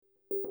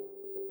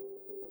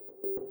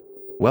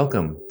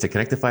Welcome to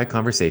Kinectify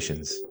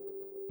Conversations.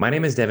 My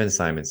name is Devin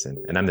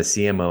Simonson, and I'm the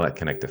CMO at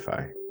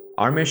Kinectify.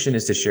 Our mission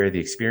is to share the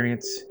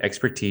experience,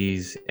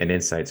 expertise, and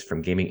insights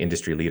from gaming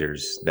industry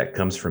leaders that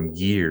comes from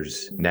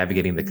years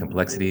navigating the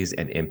complexities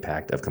and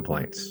impact of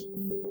compliance.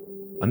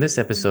 On this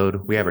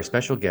episode, we have our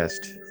special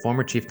guest,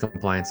 former Chief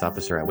Compliance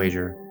Officer at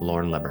WAGr,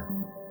 Lemmer.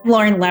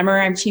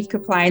 Lemmer. I'm Chief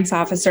Compliance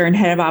Officer and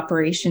Head of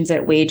Operations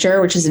at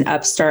WAGr, which is an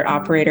upstart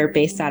operator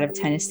based out of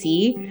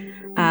Tennessee.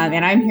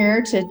 And I'm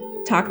here to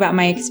talk about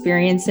my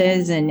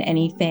experiences and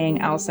anything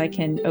else I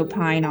can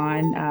opine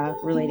on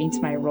relating to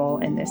my role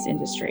in this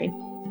industry.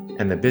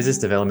 And the Business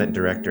Development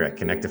Director at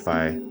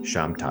Kinectify,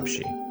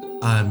 Topchi.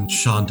 I'm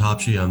Sean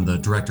Topchi. I'm the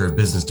Director of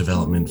Business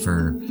Development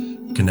for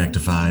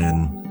Kinectify.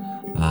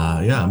 And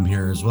I'm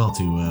here as well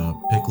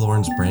to pick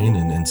Lauren's brain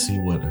and see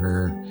what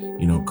her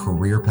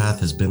career path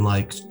has been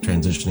like,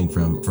 transitioning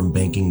from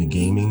banking to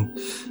gaming,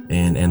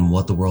 and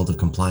what the world of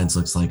compliance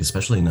looks like,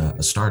 especially in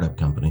a startup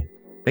company.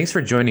 Thanks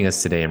for joining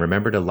us today, and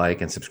remember to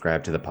like and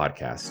subscribe to the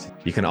podcast.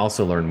 You can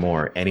also learn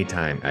more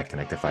anytime at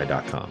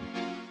kinectify.com.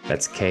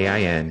 That's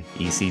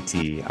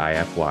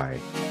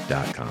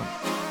KINECTIFY.com.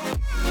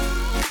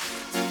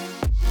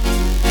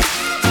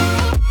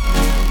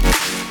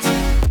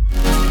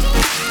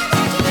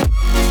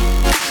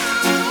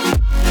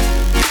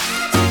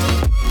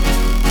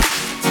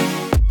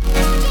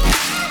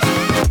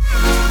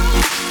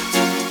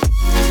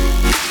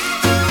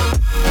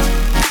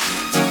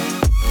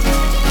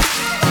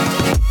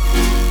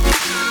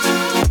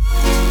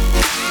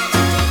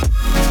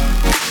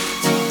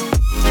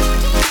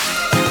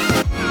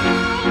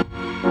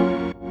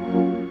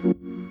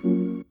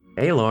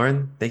 Hey,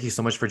 Lauren, thank you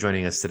so much for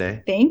joining us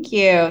today. Thank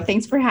you.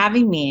 Thanks for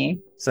having me.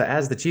 So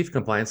as the Chief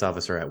Compliance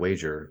Officer at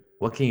WAGr,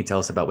 what can you tell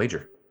us about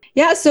WAGr?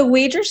 Yeah, so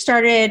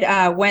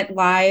WAGr went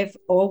live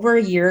over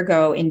a year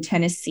ago in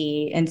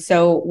Tennessee. And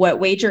so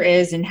what WAGr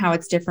is and how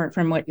it's different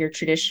from what your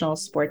traditional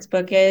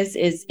sportsbook is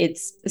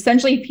it's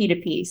essentially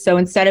P2P. So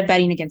instead of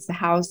betting against the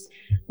house,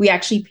 we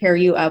actually pair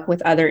you up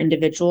with other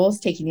individuals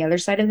taking the other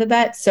side of the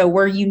bet. So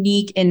we're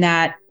unique in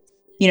that,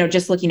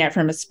 just looking at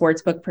from a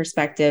sportsbook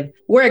perspective,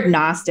 we're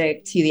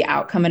agnostic to the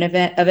outcome of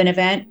an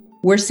event.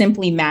 We're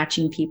simply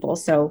matching people.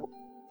 So,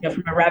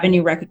 from a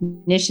revenue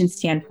recognition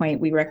standpoint,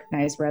 we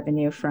recognize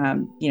revenue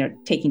from,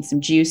 taking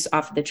some juice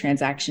off of the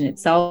transaction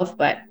itself,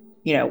 but,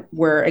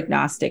 we're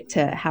agnostic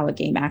to how a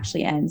game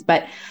actually ends.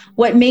 But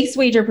what makes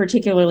WAGr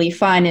particularly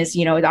fun is,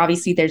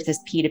 obviously there's this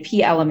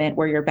P2P element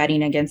where you're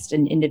betting against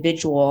an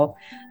individual,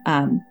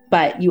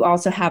 but you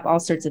also have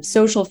all sorts of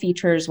social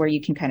features where you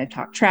can kind of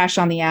talk trash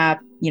on the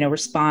app,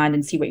 respond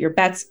and see what your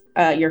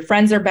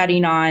friends are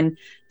betting on.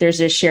 There's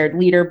a shared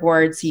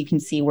leaderboard, so you can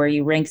see where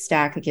you rank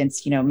stack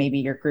against, maybe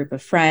your group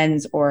of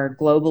friends or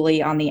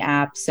globally on the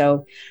app.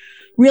 So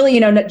really,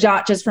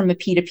 not just from a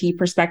P2P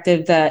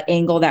perspective, the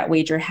angle that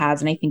WAGr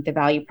has, and I think the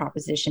value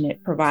proposition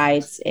it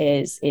provides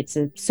is it's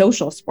a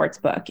social sports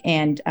book.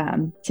 And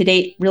to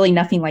date, really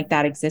nothing like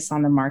that exists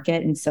on the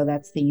market. And so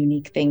that's the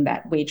unique thing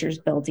that WAGr is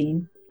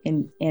building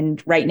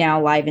and right now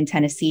live in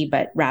Tennessee,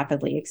 but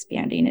rapidly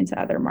expanding into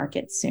other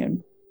markets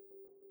soon.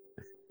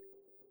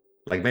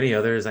 Like many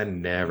others, I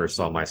never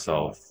saw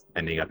myself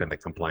ending up in the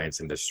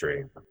compliance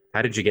industry.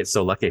 How did you get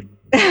so lucky?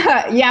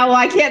 Yeah, well,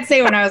 I can't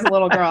say when I was a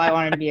little girl I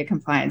wanted to be a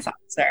compliance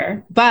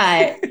officer,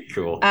 but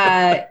cool.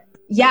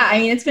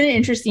 It's been an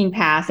interesting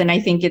path, and I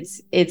think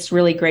it's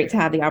really great to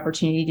have the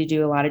opportunity to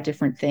do a lot of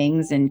different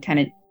things and kind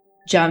of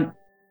jump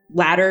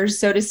ladders,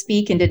 so to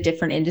speak, into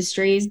different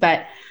industries.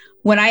 But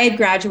when I had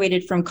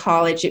graduated from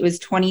college, it was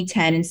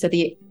 2010. And so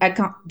the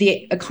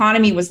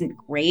economy wasn't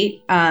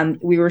great.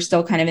 We were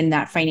still kind of in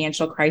that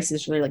financial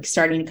crisis, really like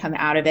starting to come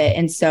out of it.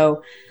 And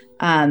so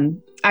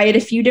I had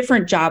a few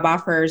different job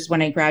offers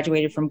when I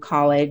graduated from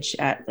college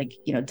at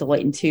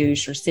Deloitte &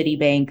 Touche or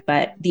Citibank,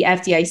 but the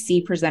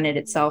FDIC presented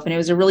itself. And it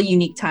was a really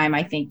unique time,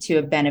 I think, to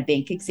have been a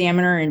bank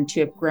examiner and to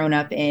have grown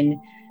up in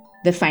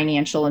the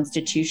financial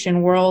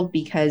institution world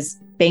because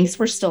banks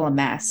were still a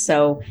mess.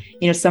 So,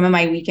 some of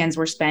my weekends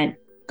were spent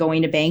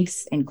going to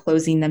banks and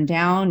closing them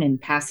down and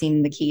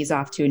passing the keys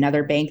off to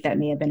another bank that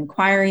may have been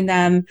acquiring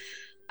them,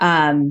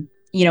 and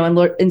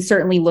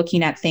certainly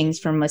looking at things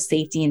from a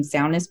safety and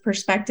soundness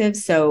perspective.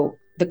 So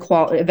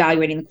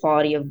evaluating the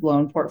quality of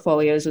loan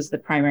portfolios was the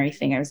primary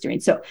thing I was doing.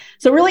 So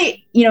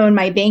really, in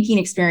my banking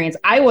experience,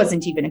 I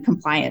wasn't even a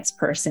compliance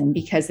person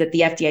because at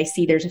the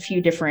FDIC, there's a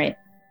few different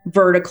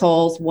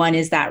verticals. One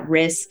is that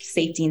risk,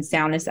 safety, and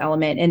soundness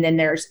element. And then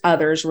there's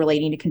others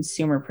relating to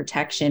consumer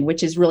protection,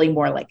 which is really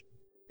more like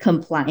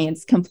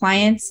compliance.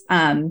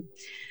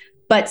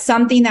 But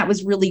something that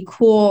was really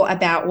cool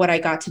about what I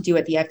got to do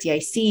at the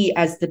FDIC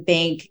as the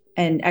bank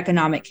and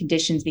economic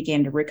conditions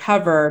began to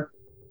recover,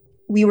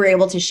 we were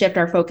able to shift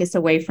our focus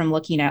away from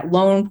looking at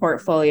loan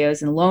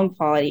portfolios and loan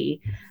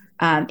quality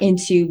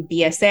into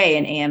BSA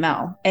and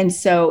AML. And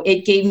so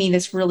it gave me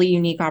this really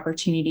unique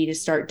opportunity to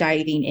start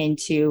diving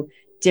into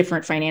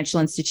different financial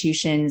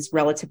institutions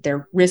relative to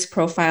their risk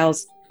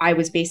profiles, I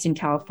was based in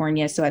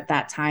California. So at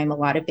that time, a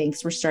lot of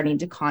banks were starting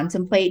to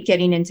contemplate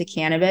getting into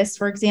cannabis,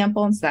 for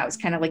example. And so that was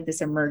kind of like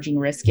this emerging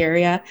risk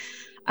area.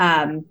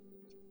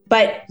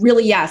 But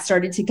really, yeah,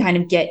 started to kind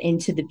of get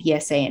into the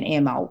BSA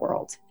and AML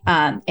world.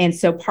 And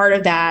so part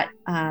of that,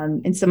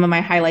 and some of my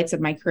highlights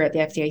of my career at the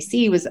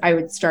FDIC was I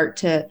would start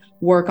to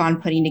work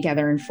on putting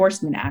together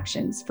enforcement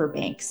actions for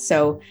banks.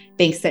 So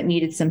banks that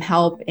needed some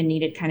help and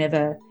needed kind of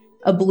a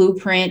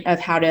blueprint of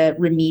how to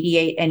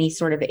remediate any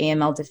sort of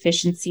AML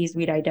deficiencies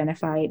we'd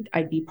identified,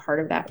 I'd be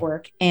part of that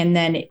work. And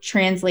then it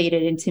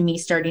translated into me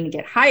starting to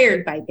get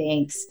hired by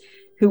banks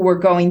who were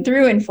going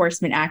through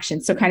enforcement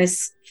actions. So kind of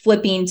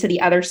flipping to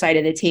the other side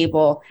of the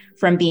table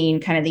from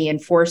being kind of the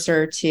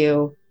enforcer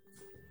to,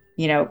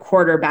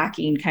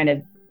 quarterbacking kind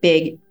of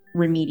big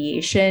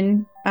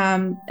remediation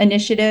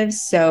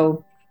initiatives.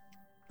 So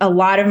a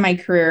lot of my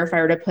career, if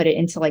I were to put it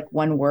into like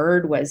one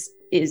word, was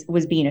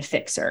being a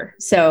fixer.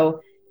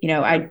 So,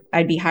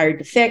 I'd be hired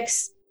to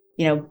fix,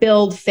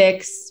 build,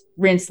 fix,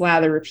 rinse,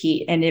 lather,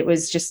 repeat. And it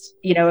was just,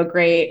 a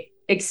great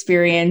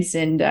experience.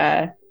 And,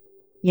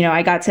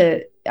 I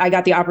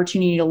got the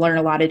opportunity to learn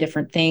a lot of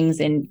different things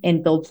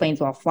and build planes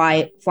while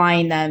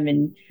flying them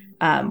and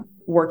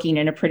working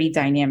in a pretty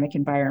dynamic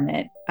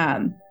environment.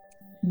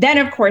 Then,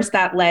 of course,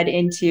 that led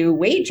into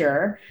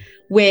WAGr,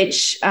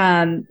 which,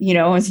 as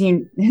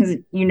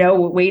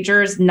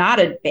WAGr is not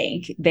a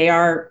bank. They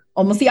are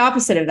almost the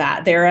opposite of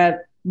that. They're a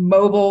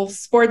mobile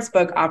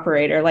sportsbook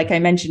operator, like I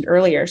mentioned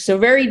earlier. So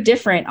very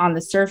different on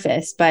the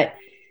surface. But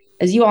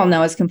as you all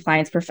know, as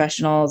compliance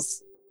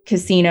professionals,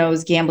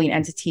 casinos, gambling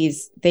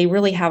entities, they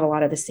really have a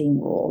lot of the same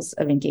rules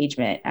of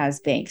engagement as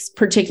banks,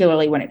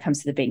 particularly when it comes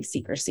to the Bank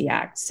Secrecy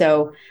Act.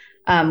 So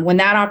when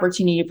that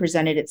opportunity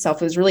presented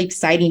itself, it was really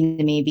exciting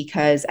to me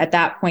because at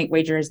that point,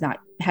 WAGr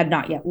had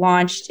not yet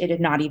launched. It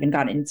had not even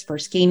gotten its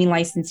first gaming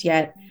license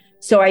yet.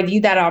 So I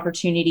viewed that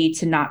opportunity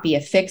to not be a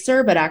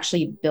fixer, but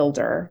actually a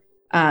builder.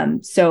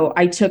 So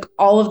I took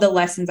all of the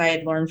lessons I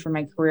had learned from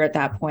my career at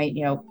that point,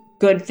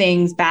 good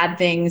things, bad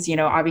things.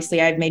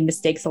 Obviously I've made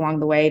mistakes along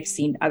the way. I've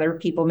seen other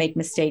people make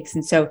mistakes.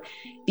 And so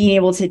being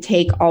able to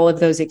take all of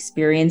those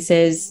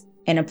experiences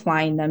and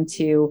applying them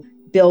to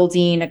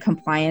building a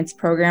compliance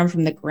program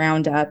from the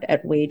ground up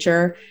at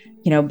WAGr,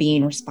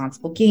 being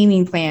responsible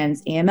gaming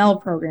plans,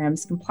 AML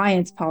programs,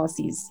 compliance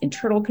policies,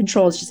 internal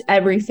controls, just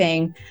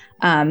everything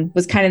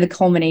was kind of the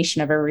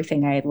culmination of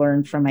everything I had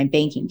learned from my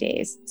banking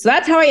days. So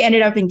that's how I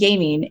ended up in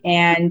gaming.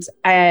 And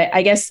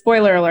I guess,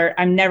 spoiler alert,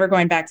 I'm never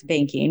going back to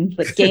banking,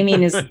 but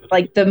gaming is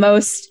like the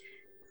most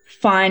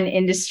fun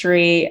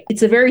industry.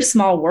 It's a very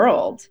small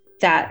world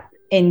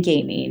in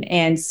gaming.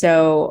 And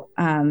so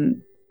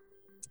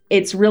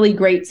it's really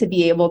great to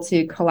be able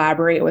to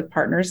collaborate with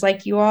partners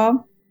like you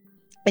all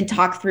and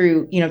talk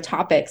through,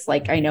 topics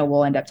like I know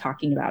we'll end up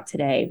talking about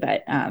today.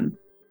 But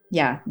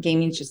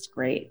gaming is just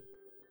great.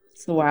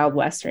 It's the Wild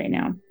West right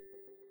now.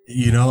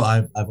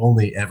 I've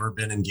only ever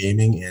been in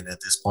gaming, and at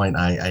this point,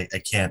 I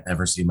can't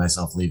ever see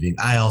myself leaving.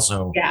 I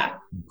also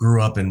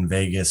grew up in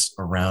Vegas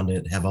around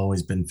it, have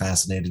always been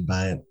fascinated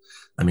by it.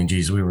 I mean,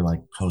 geez, we were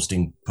like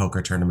hosting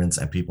poker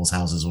tournaments at people's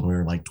houses when we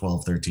were like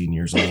 12, 13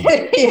 years old.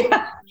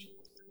 Yeah.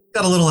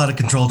 Got a little out of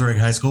control during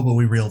high school, but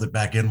we reeled it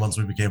back in once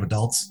we became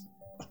adults.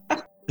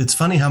 It's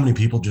funny how many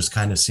people just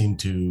kind of seem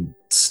to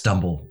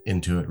stumble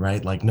into it,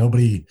 right? Like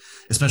nobody,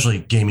 especially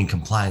gaming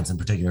compliance in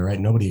particular, right?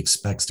 Nobody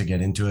expects to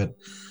get into it.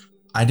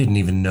 I didn't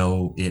even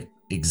know it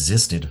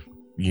existed,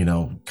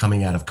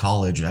 coming out of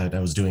college. I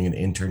was doing an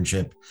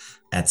internship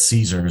at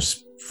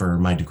Caesars for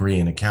my degree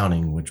in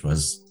accounting, which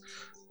was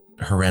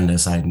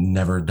horrendous. I'd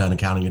never done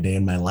accounting a day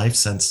in my life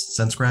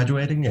since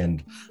graduating,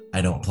 and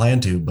I don't plan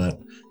to, but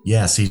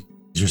yeah,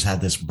 Caesars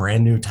had this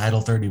brand new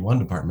Title 31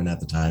 department at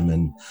the time.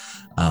 And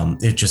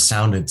it just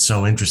sounded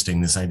so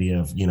interesting, this idea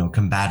of,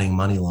 combating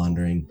money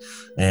laundering.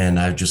 And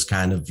I've just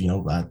kind of,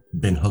 I've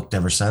been hooked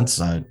ever since.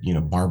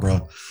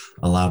 Barbara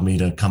allowed me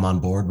to come on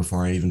board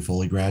before I even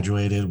fully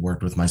graduated,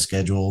 worked with my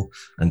schedule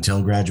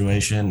until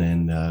graduation,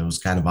 and it was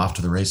kind of off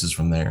to the races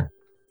from there.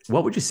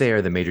 What would you say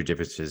are the major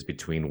differences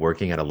between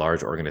working at a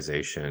large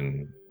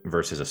organization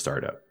versus a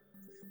startup?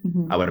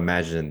 Mm-hmm. I would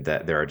imagine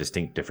that there are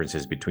distinct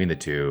differences between the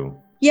two.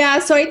 Yeah,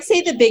 so I'd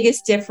say the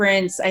biggest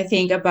difference, I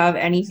think, above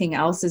anything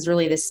else is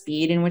really the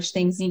speed in which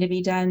things need to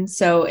be done.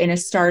 So in a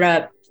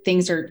startup,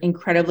 things are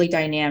incredibly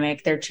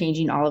dynamic. They're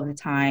changing all of the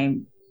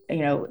time.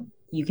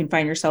 You can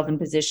find yourself in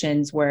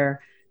positions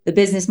where the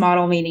business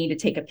model may need to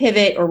take a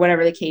pivot or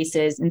whatever the case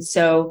is. And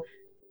so,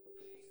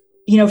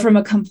 from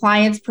a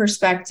compliance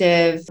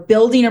perspective,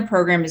 building a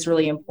program is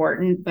really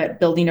important, but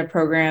building a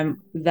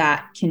program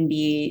that can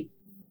be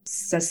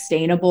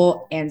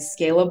sustainable and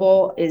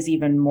scalable is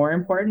even more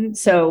important.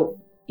 So,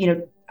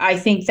 I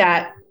think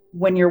that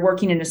when you're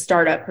working in a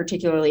startup,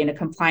 particularly in a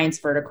compliance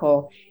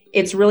vertical,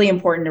 it's really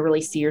important to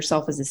really see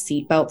yourself as a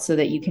seatbelt so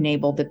that you can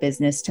enable the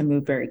business to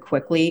move very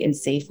quickly and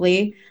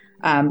safely,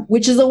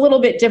 which is a little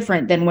bit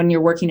different than when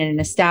you're working in an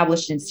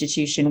established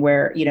institution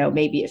where,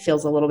 maybe it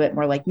feels a little bit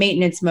more like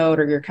maintenance mode,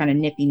 or you're kind of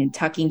nipping and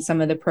tucking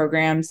some of the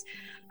programs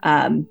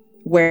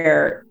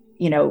where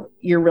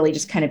you're really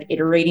just kind of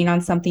iterating on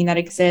something that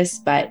exists.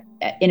 But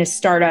in a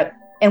startup,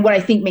 and what I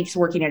think makes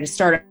working at a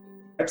startup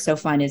so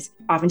fun is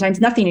oftentimes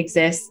nothing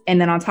exists.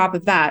 And then on top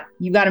of that,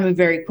 you got to move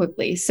very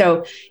quickly.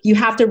 So you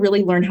have to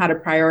really learn how to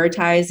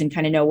prioritize and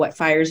kind of know what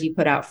fires you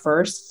put out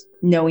first,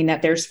 knowing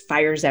that there's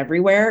fires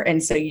everywhere.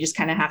 And so you just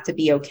kind of have to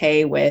be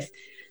okay with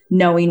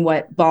knowing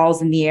what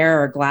balls in the air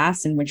are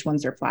glass and which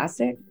ones are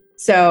plastic.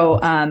 So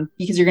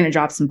because you're going to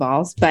drop some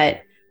balls,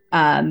 but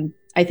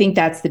I think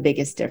that's the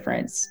biggest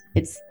difference.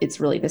 It's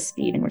really the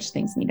speed in which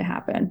things need to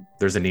happen.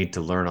 There's a need to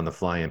learn on the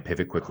fly and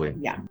pivot quickly.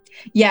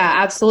 Yeah,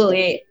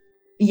 absolutely.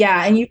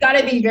 Yeah. And you've got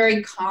to be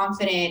very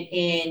confident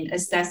in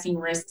assessing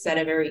risks at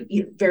a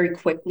very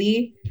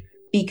quickly,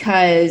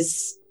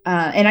 because,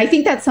 and I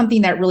think that's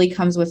something that really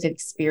comes with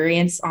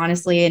experience,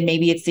 honestly. And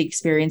maybe it's the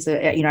experience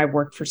that, I've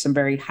worked for some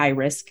very high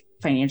risk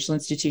financial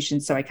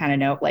institutions. So I kind of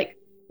know like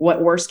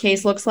what worst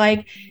case looks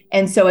like.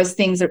 And so as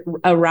things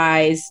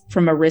arise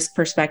from a risk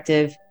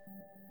perspective,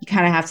 you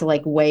kind of have to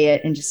like weigh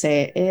it and just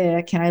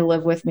say, can I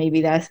live with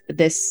maybe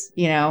this,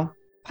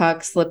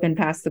 puck slipping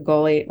past the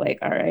goalie? Like,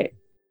 all right,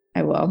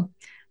 I will.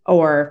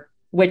 Or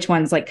which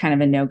one's like kind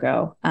of a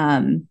no-go.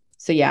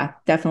 So yeah,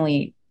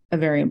 definitely a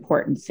very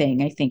important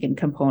thing, I think, and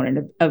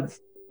component of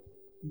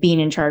being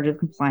in charge of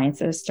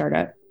compliance at a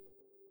startup.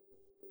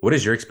 What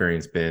has your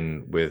experience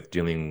been with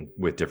dealing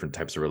with different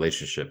types of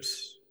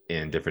relationships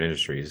in different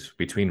industries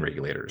between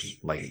regulators,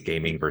 like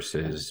gaming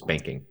versus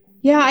banking?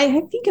 Yeah,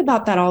 I think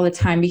about that all the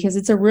time because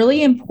it's a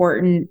really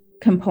important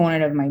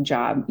component of my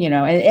job,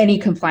 any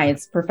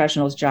compliance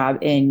professional's job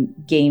in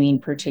gaming,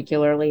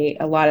 particularly.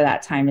 A lot of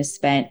that time is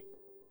spent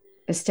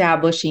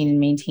establishing and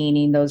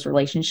maintaining those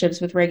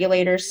relationships with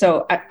regulators.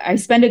 So I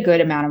spend a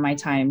good amount of my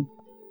time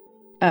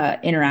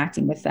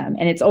interacting with them.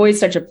 And it's always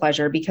such a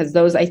pleasure because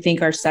those, I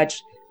think, are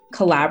such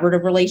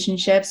collaborative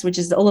relationships, which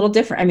is a little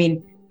different. I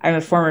mean, I'm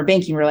a former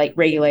banking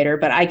regulator,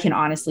 but I can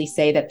honestly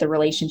say that the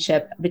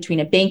relationship between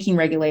a banking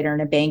regulator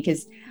and a bank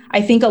is,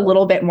 I think, a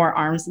little bit more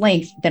arm's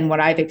length than what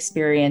I've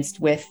experienced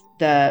with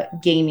the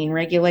gaming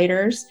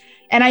regulators.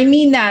 And I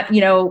mean that,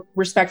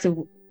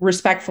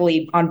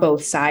 respectfully on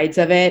both sides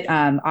of it.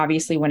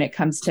 Obviously, when it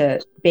comes to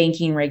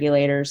banking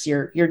regulators,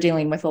 you're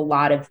dealing with a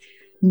lot of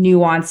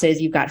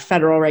nuances. You've got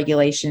federal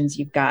regulations,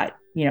 you've got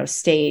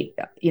state,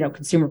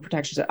 consumer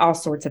protections, all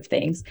sorts of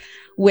things.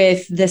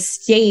 With the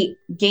state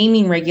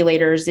gaming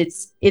regulators,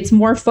 it's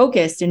more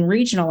focused and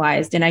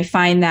regionalized. And I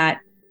find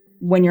that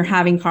when you're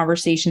having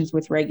conversations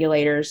with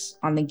regulators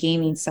on the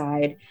gaming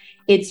side,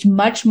 it's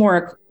much more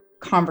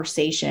a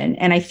conversation.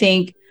 And I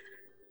think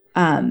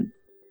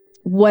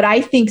what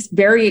I think is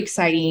very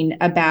exciting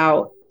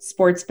about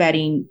sports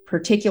betting,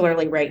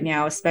 particularly right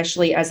now,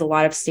 especially as a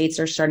lot of states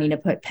are starting to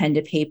put pen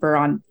to paper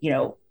on,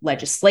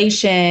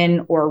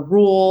 legislation or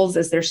rules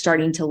as they're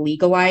starting to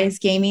legalize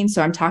gaming.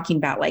 So I'm talking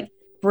about like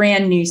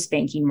brand new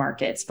spanking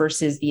markets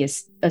versus the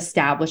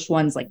established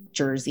ones like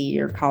Jersey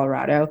or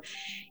Colorado,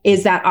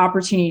 is that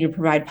opportunity to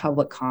provide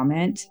public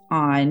comment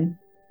on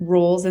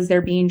rules as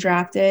they're being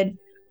drafted.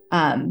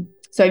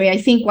 So, I mean, I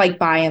think like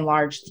by and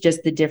large,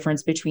 just the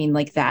difference between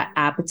like that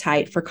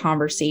appetite for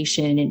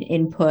conversation and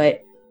input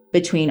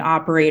between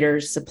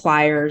operators,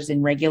 suppliers,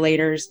 and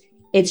regulators,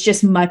 it's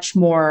just much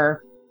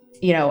more,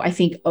 I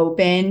think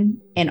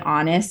open and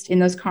honest in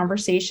those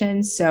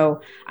conversations.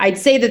 So I'd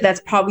say that that's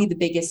probably the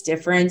biggest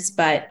difference,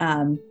 but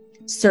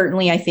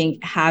certainly I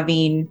think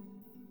having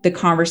the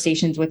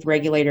conversations with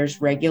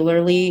regulators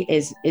regularly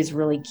is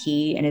really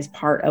key and is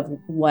part of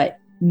what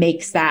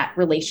makes that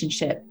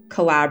relationship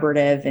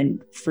collaborative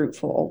and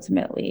fruitful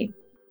ultimately.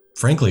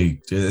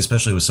 Frankly,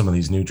 especially with some of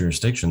these new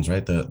jurisdictions,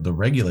 right? The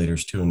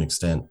regulators to an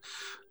extent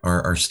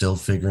are still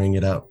figuring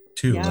it out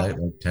too, right?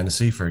 Like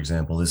Tennessee, for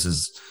example, this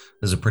is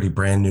a pretty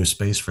brand new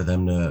space for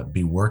them to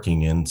be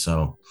working in.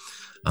 So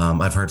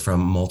I've heard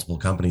from multiple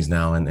companies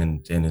now,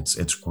 and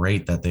it's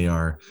great that they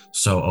are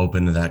so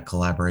open to that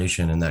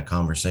collaboration and that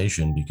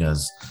conversation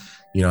because,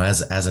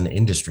 as an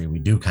industry, we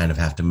do kind of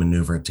have to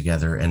maneuver it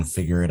together and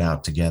figure it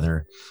out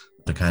together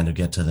to kind of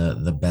get to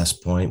the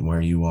best point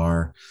where you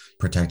are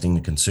protecting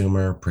the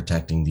consumer,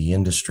 protecting the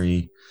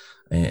industry,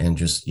 and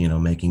just,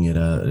 making it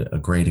a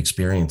great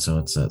experience. So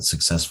it's a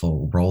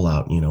successful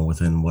rollout,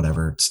 within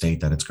whatever state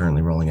that it's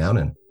currently rolling out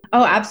in.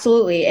 Oh,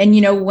 absolutely. And,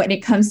 when it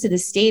comes to the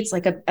states,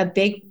 like a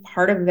big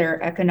part of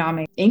their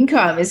economic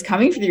income is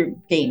coming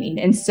through gaming.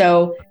 And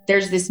so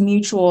there's this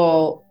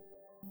mutual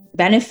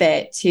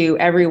benefit to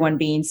everyone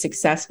being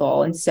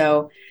successful. And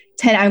so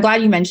I'm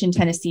glad you mentioned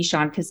Tennessee,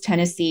 Sean, because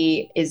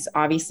Tennessee is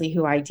obviously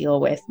who I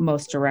deal with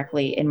most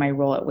directly in my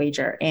role at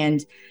WAGr.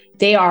 And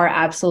they are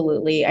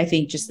absolutely, I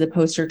think, just the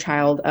poster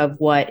child of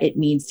what it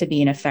means to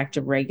be an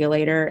effective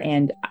regulator.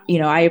 And,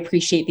 I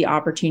appreciate the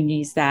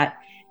opportunities that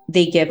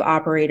they give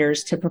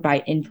operators to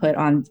provide input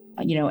on,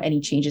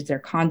 any changes they're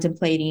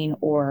contemplating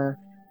or,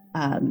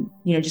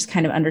 just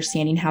kind of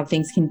understanding how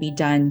things can be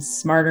done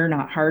smarter,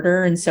 not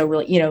harder. And so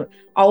really,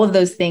 all of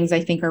those things I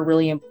think are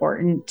really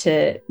important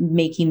to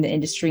making the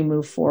industry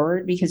move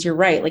forward, because you're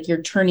right, like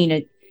you're turning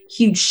a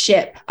huge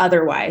ship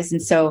otherwise.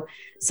 And so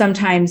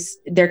sometimes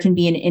there can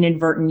be an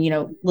inadvertent,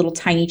 little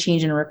tiny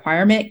change in a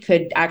requirement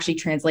could actually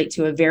translate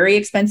to a very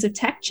expensive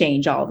tech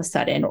change all of a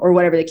sudden, or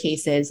whatever the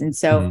case is. And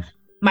so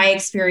my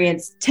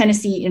experience,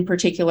 Tennessee in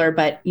particular,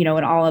 but, in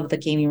all of the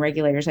gaming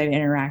regulators I've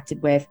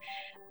interacted with,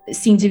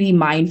 seem to be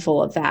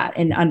mindful of that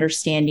and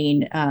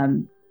understanding,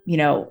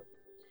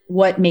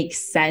 what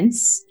makes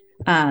sense,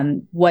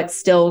 what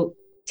still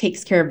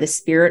takes care of the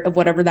spirit of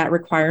whatever that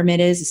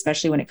requirement is,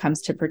 especially when it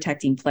comes to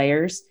protecting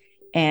players,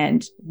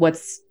 and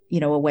what's,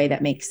 a way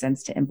that makes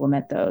sense to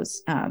implement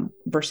those,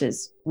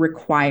 versus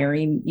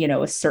requiring,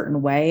 a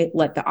certain way.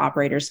 Let the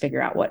operators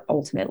figure out what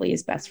ultimately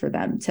is best for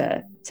them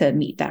to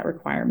meet that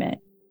requirement.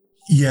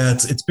 Yeah,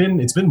 it's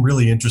been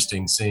really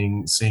interesting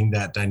seeing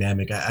that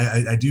dynamic.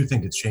 I do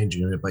think it's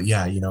changing a bit, but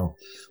yeah,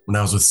 when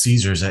I was with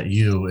Caesars at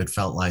U, it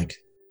felt like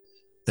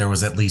there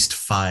was at least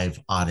 5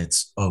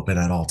 audits open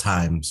at all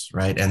times,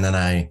 right? And then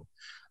I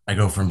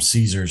go from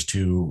Caesars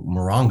to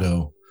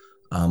Morongo,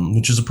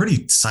 which is a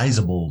pretty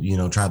sizable,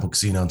 tribal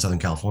casino in Southern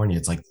California.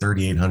 It's like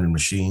 3,800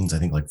 machines, I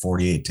think like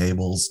 48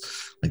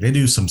 tables. Like they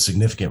do some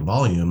significant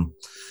volume.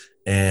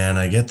 And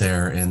I get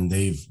there and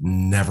they've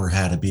never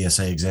had a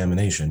BSA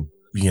examination,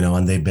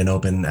 and they've been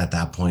open at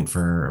that point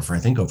for I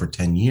think over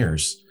 10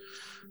 years.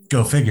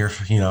 Go figure,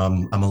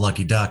 I'm a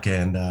lucky duck,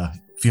 and a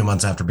few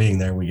months after being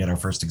there, we get our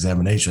first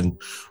examination.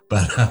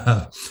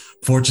 But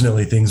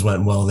fortunately, things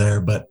went well there.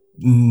 But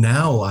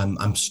now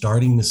I'm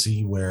starting to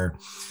see where,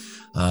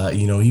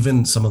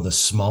 even some of the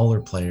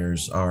smaller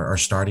players are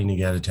starting to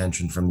get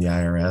attention from the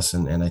IRS.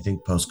 And I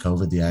think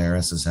post-COVID, the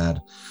IRS has had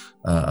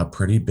a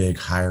pretty big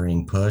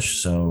hiring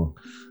push. So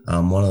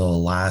one of the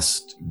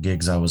last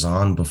gigs I was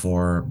on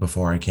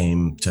before I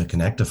came to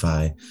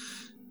Kinectify,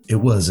 it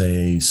was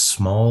a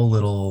small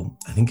little,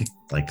 I think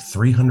like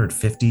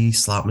 350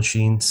 slot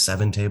machine,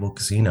 7-table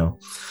casino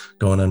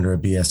going under a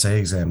BSA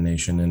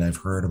examination. And I've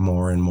heard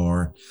more and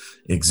more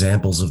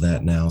examples of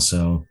that now.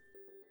 So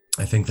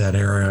I think that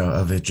era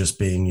of it just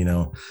being,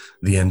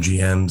 the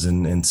MGMs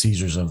and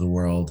Caesars of the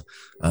world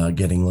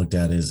getting looked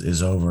at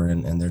is over,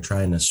 and they're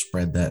trying to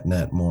spread that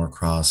net more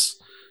across,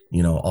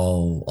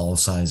 all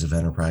size of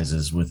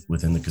enterprises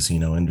within the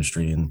casino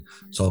industry. And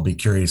so I'll be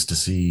curious to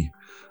see,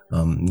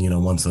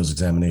 once those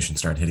examinations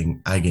start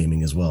hitting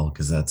iGaming as well,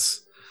 because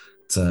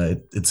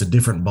it's a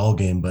different ball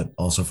game, but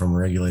also from a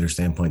regulator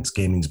standpoint,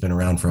 gaming's been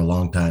around for a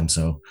long time.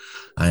 So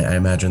I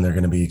imagine they're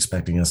going to be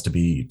expecting us to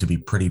be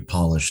pretty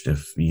polished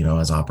if,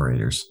 as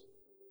operators.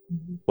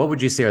 What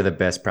would you say are the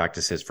best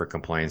practices for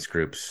compliance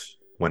groups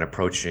when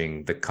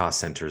approaching the cost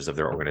centers of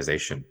their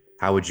organization?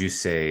 How would you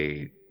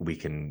say we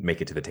can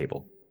make it to the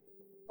table?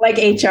 Like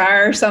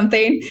HR or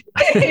something?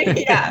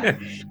 Yeah.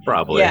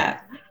 Probably. Yeah.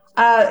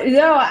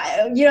 No,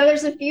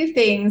 there's a few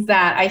things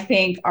that I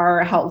think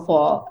are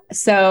helpful.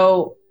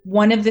 So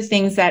one of the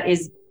things that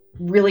is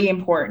really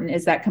important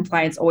is that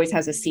compliance always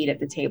has a seat at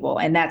the table,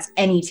 and that's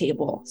any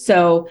table.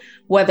 So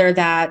whether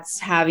that's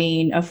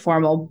having a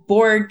formal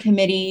board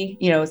committee,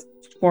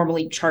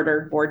 formally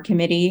chartered board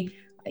committee,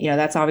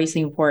 that's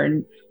obviously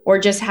important, or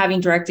just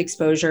having direct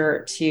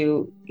exposure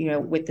to,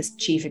 with this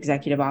chief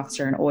executive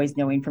officer, and always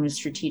knowing from a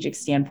strategic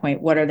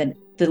standpoint, what are the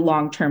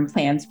long-term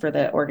plans for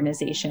the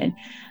organization.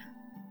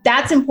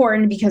 That's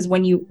important because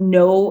when you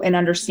know and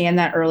understand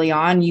that early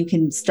on, you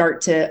can start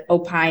to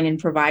opine and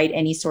provide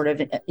any sort of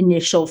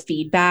initial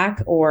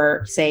feedback,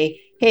 or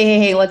say,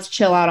 hey, let's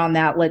chill out on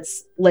that.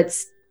 Let's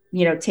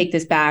take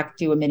this back,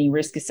 do a mini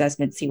risk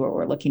assessment, see what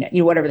we're looking at,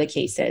 whatever the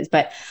case is.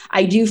 But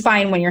I do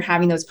find when you're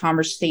having those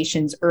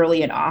conversations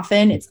early and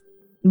often, it's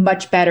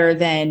much better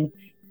than,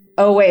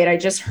 oh, wait, I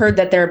just heard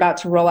that they're about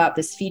to roll out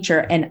this feature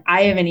and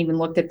I haven't even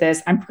looked at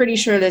this. I'm pretty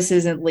sure this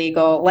isn't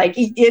legal. Like,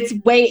 it's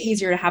way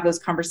easier to have those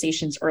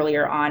conversations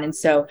earlier on. And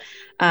so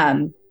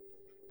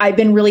I've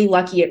been really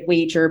lucky at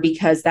WAGr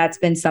because that's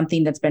been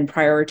something that's been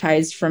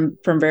prioritized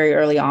from very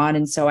early on.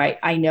 And so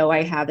I know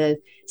I have a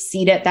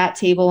seat at that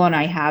table, and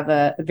I have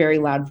a very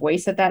loud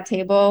voice at that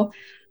table.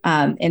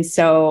 And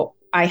so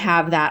I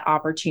have that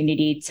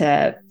opportunity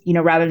to,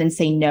 rather than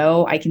say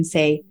no, I can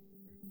say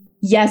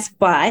yes,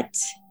 but,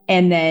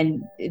 and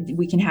then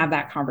we can have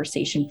that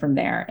conversation from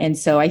there. And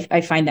so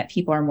I find that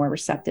people are more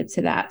receptive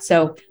to that.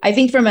 So I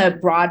think from a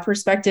broad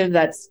perspective,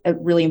 that's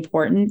really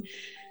important.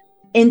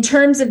 In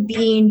terms of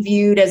being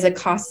viewed as a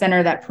cost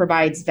center that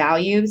provides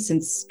value,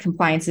 since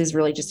compliance is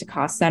really just a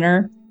cost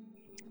center,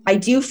 I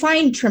do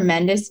find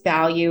tremendous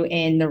value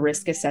in the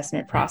risk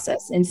assessment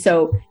process. And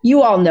so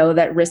you all know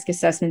that risk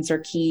assessments are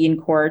key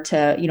and core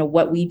to,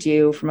 what we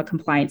do from a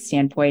compliance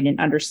standpoint, and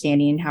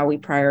understanding how we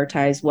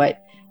prioritize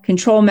what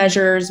control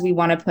measures we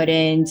want to put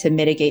in to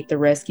mitigate the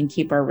risk and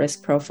keep our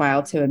risk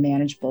profile to a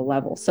manageable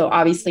level. So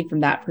obviously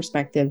from that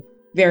perspective,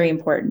 very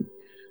important.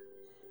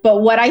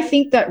 But what I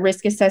think that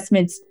risk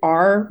assessments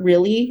are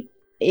really,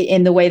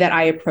 in the way that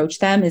I approach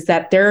them, is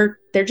that they're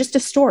just a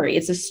story.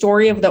 It's a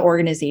story of the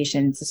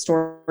organization. It's a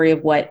story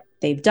of what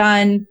they've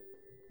done,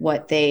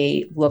 what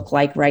they look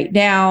like right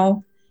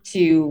now,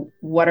 to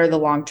what are the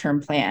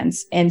long-term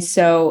plans. And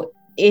so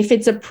if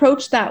it's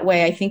approached that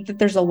way, I think that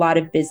there's a lot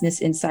of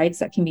business insights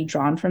that can be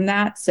drawn from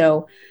that.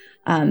 So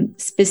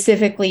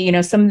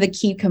Specifically, some of the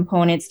key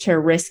components to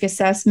risk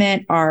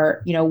assessment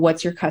are,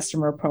 what's your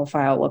customer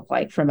profile look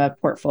like from a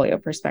portfolio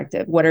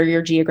perspective? What are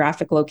your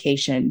geographic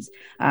locations?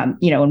 In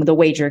the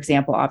WAGr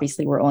example,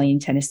 obviously we're only in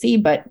Tennessee,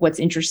 but what's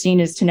interesting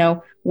is to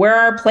know, where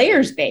are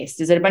players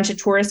based? Is it a bunch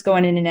of tourists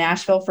going into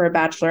Nashville for a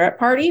bachelorette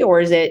party,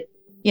 or is it,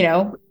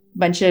 a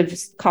bunch of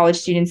college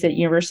students at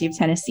University of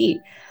Tennessee?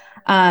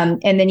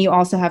 And then you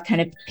also have kind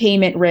of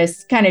payment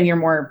risks, kind of your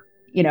more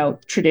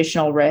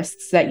traditional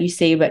risks that you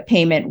see, but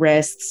payment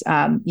risks,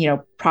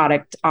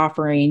 product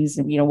offerings,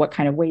 and, what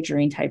kind of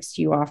wagering types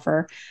do you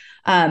offer?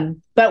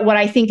 But what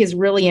I think is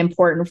really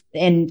important,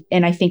 and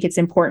I think it's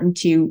important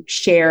to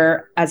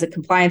share as a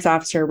compliance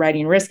officer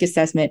writing risk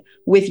assessment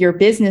with your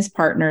business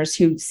partners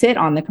who sit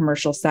on the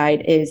commercial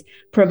side, is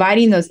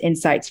providing those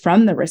insights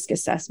from the risk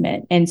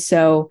assessment. And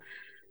so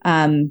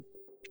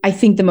I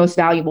think the most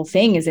valuable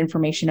thing is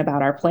information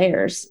about our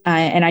players.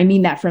 And I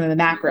mean that from a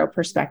macro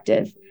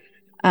perspective.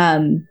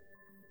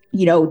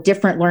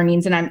 Different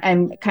learnings. And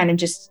I'm kind of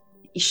just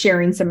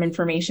sharing some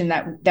information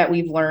that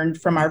we've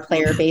learned from our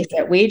player base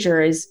at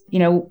WAGr is,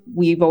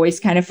 we've always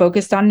kind of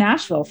focused on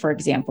Nashville, for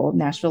example.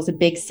 Nashville's a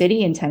big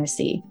city in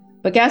Tennessee.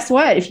 But guess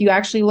what? If you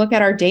actually look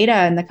at our data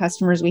and the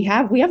customers we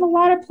have a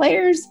lot of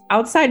players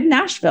outside of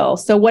Nashville.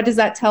 So what does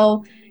that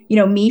tell,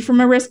 me from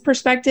a risk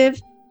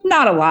perspective?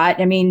 Not a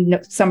lot. I mean,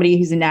 somebody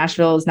who's in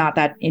Nashville is not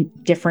that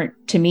different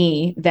to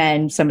me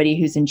than somebody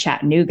who's in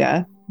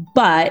Chattanooga.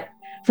 But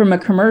from a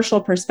commercial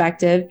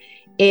perspective,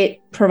 it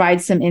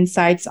provides some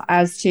insights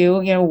as to,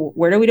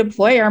 where do we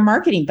deploy our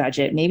marketing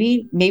budget?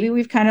 Maybe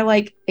we've kind of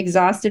like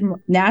exhausted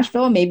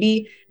Nashville.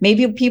 Maybe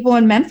people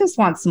in Memphis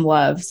want some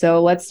love.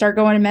 So let's start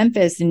going to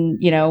Memphis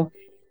and,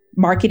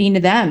 marketing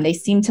to them. They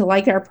seem to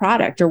like our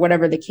product, or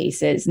whatever the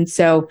case is. And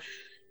so,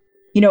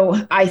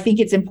 I think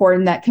it's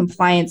important that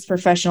compliance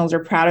professionals are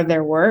proud of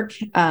their work,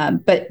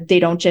 but they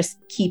don't just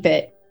keep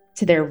it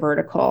to their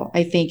vertical.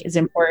 I think it's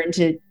important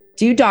to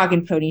do dog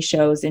and pony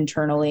shows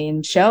internally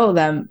and show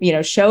them,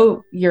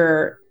 show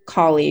your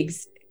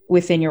colleagues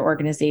within your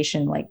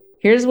organization, like,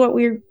 here's what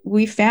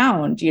we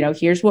found,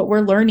 here's what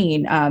we're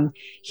learning.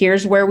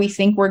 Here's where we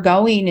think we're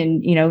going.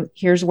 And,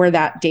 here's where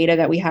that data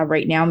that we have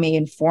right now may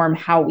inform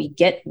how we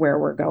get where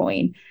we're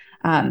going.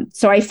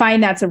 So I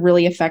find that's a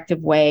really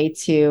effective way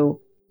to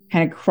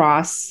kind of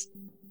cross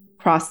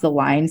the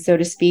line, so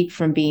to speak,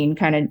 from being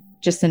kind of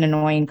just an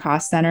annoying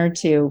cost center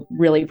to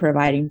really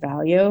providing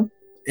value.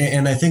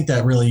 And I think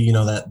that really,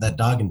 that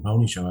dog and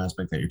pony show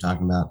aspect that you're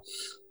talking about,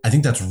 I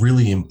think that's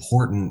really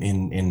important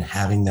in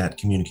having that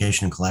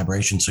communication and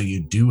collaboration. So you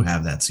do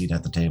have that seat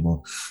at the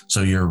table.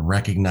 So you're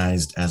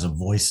recognized as a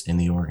voice in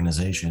the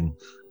organization.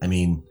 I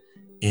mean,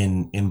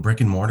 in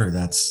brick and mortar,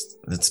 that's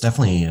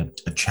definitely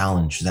a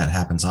challenge that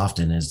happens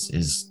often,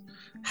 is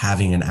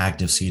having an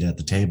active seat at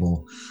the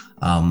table.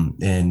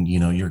 And,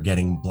 you're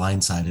getting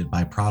blindsided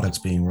by products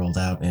being rolled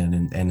out.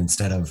 And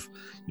instead of,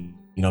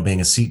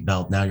 being a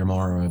seatbelt, now you're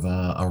more of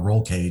a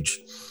roll cage,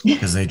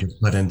 because they just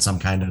put in some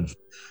kind of,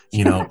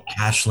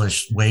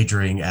 cashless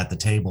wagering at the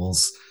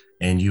tables,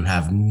 and you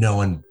have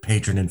no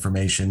patron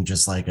information,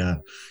 just like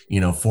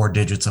 4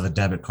 digits of a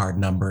debit card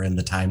number and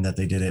the time that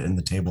they did it and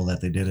the table that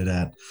they did it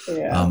at.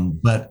 Yeah.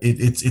 But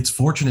it's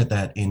fortunate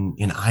that in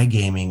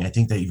iGaming, I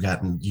think that you've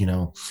gotten,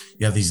 you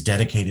have these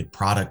dedicated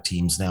product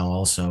teams now.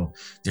 Also,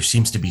 there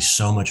seems to be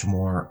so much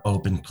more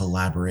open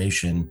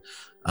collaboration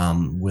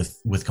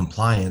with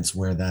compliance,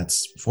 where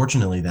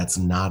fortunately that's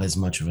not as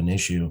much of an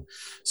issue.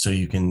 So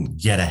you can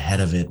get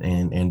ahead of it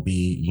and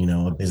be,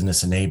 a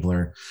business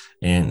enabler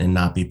and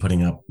not be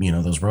putting up,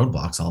 those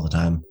roadblocks all the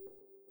time.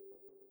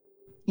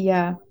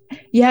 Yeah,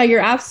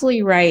 you're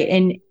absolutely right.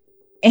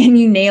 And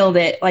you nailed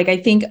it. Like, I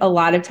think a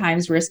lot of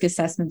times risk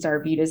assessments are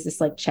viewed as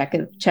this like check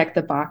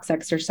the box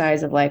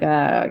exercise of like,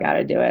 I got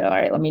to do it. All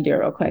right, let me do it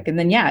real quick. And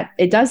then,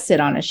 it does sit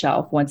on a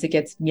shelf once it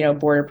gets,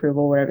 board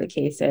approval, whatever the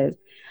case is.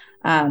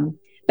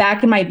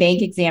 Back in my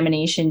bank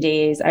examination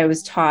days, I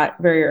was taught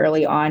very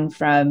early on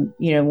from,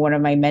 one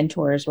of my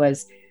mentors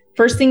was,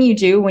 first thing you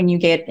do when you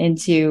get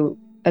into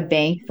a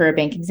bank for a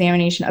bank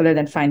examination, other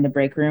than find the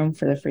break room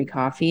for the free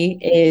coffee,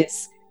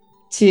 is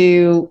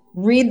to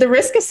read the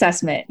risk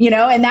assessment,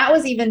 and that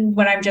was even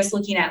when I'm just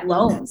looking at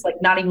loans, like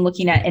not even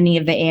looking at any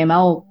of the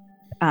AML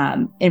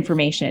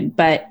information,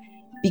 but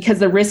because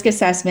the risk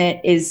assessment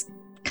is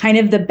kind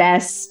of the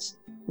best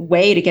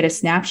way to get a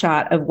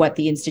snapshot of what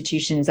the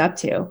institution is up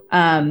to.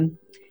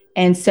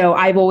 And so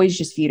I've always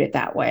just viewed it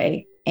that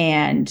way.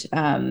 And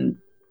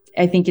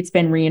I think it's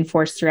been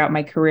reinforced throughout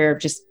my career of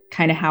just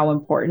kind of how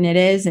important it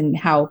is and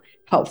how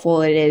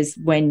helpful it is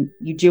when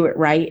you do it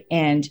right.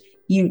 And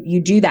you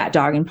do that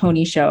dog and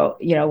pony show,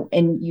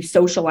 and you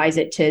socialize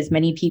it to as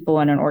many people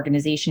in an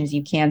organization as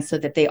you can, so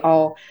that they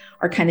all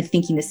are kind of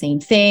thinking the same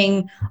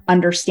thing,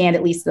 understand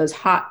at least those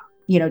hot,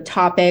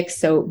 topics.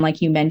 So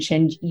like you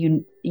mentioned,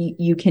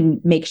 you can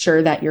make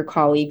sure that your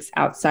colleagues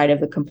outside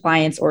of the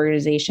compliance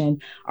organization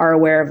are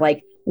aware of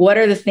like what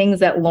are the things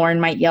that Lauren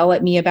might yell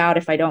at me about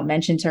if I don't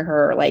mention to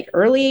her like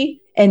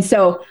early? And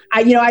so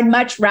I'd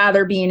much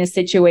rather be in a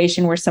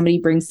situation where somebody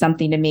brings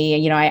something to me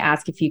and, I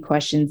ask a few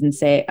questions and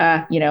say,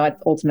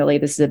 ultimately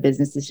this is a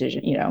business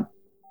decision,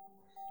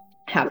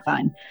 have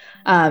fun.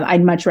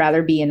 I'd much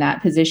rather be in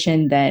that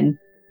position than,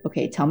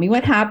 okay, tell me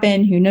what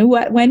happened, who knew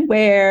what, when,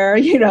 where,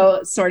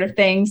 sort of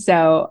thing.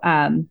 So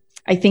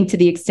I think to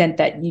the extent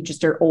that you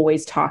just are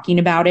always talking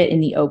about it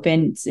in the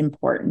open, it's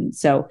important.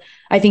 So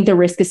I think the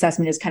risk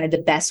assessment is kind of the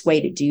best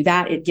way to do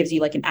that. It gives you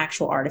like an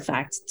actual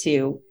artifact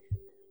to,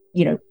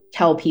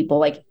 tell people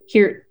like,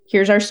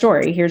 here's our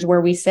story. Here's where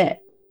we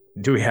sit.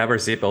 Do we have our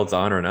seatbelts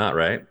on or not,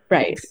 right?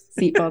 Right.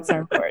 Seatbelts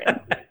are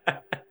important.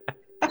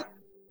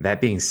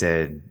 That being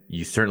said,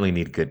 you certainly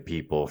need good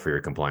people for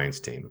your compliance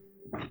team.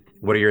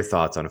 What are your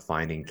thoughts on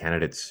finding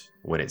candidates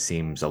when it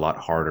seems a lot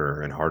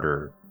harder and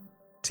harder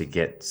to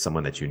get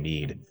someone that you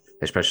need,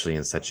 especially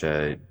in such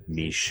a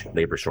niche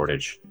labor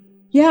shortage?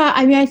 Yeah,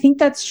 I think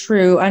that's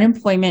true.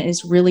 Unemployment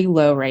is really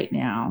low right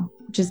now,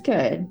 which is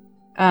good.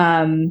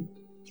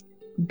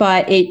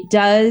 But it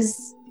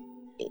does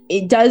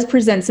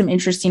present some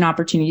interesting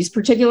opportunities,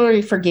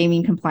 particularly for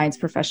gaming compliance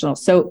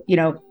professionals. So,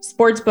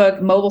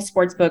 mobile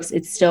sports books,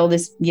 it's still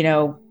this,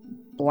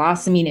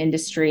 blossoming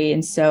industry.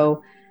 And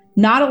so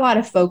not a lot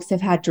of folks have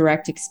had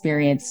direct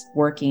experience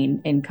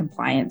working in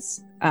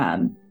compliance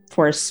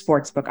for a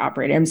sportsbook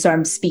operator. And so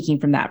I'm speaking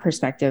from that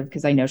perspective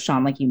because I know,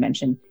 Sean, like you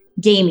mentioned,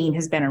 gaming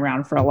has been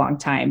around for a long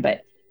time,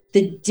 but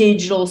the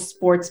digital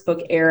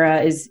sportsbook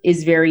era is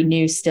very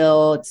new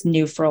still. It's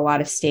new for a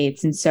lot of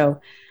states. And so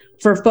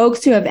for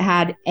folks who have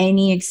had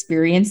any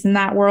experience in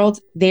that world,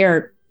 they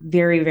are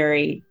very,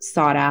 very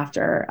sought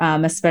after,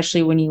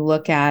 especially when you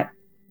look at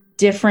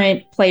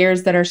different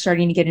players that are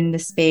starting to get into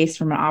the space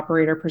from an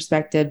operator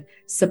perspective,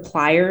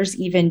 suppliers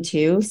even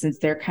too, since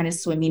they're kind of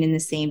swimming in the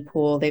same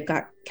pool. They've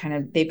got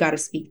to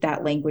speak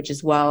that language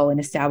as well and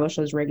establish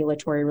those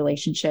regulatory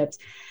relationships.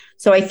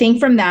 So I think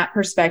from that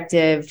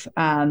perspective,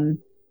 in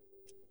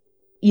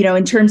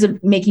terms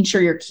of making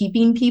sure you're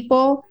keeping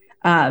people,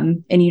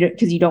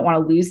 because you don't want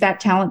to lose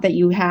that talent that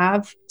you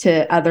have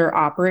to other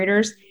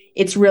operators,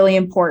 it's really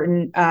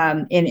important.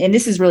 And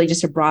this is really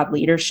just a broad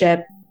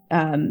leadership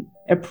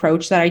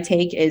approach that I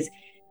take is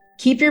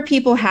keep your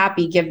people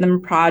happy, give them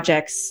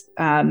projects,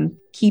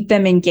 keep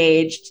them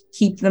engaged,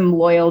 keep them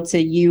loyal to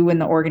you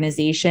and the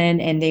organization,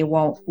 and they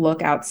won't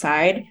look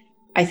outside.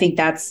 I think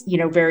that's,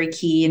 very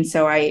key. And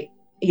so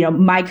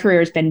my career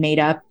has been made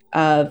up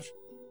of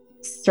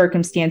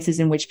circumstances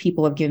in which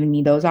people have given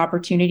me those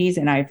opportunities,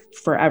 and I've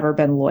forever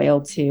been loyal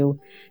to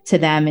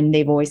them, and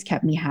they've always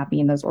kept me happy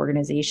in those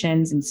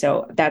organizations. And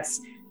so that's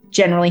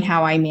generally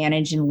how I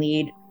manage and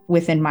lead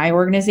within my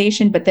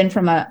organization. But then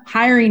from a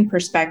hiring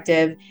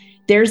perspective,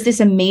 there's this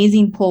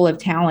amazing pool of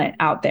talent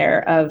out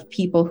there of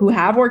people who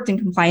have worked in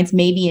compliance,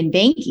 maybe in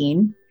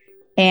banking,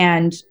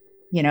 and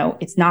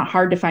it's not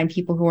hard to find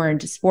people who are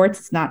into sports.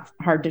 It's not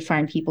hard to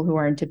find people who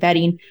are into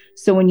betting.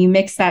 So when you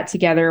mix that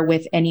together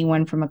with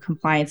anyone from a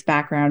compliance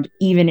background,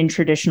 even in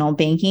traditional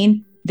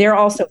banking, they're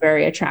also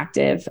very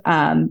attractive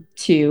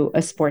to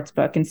a sports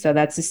book. And so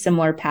that's a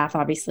similar path,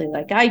 obviously,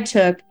 like I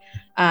took.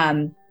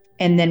 And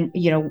then,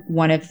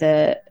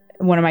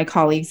 one of my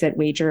colleagues at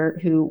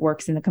WAGr who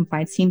works in the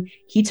compliance team,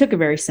 he took a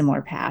very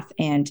similar path.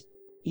 And,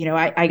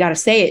 I got to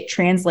say it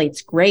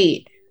translates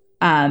great.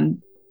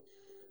 And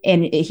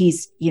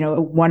he's,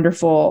 a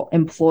wonderful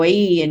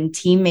employee and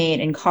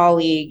teammate and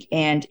colleague.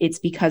 And it's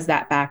because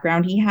that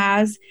background he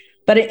has,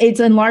 but it's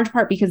in large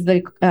part because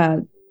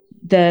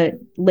the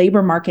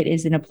labor market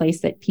is in a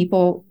place that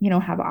people,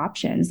 have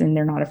options and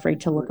they're not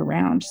afraid to look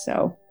around.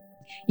 So,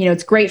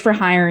 it's great for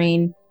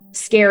hiring,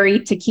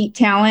 scary to keep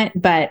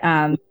talent, but,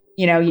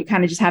 you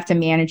kind of just have to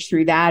manage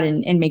through that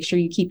and make sure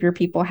you keep your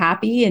people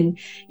happy and,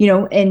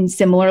 and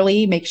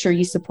similarly, make sure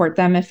you support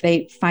them if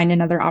they find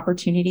another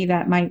opportunity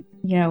that might,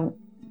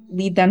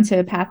 lead them to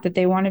a path that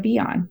they want to be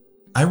on.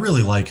 I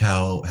really like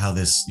how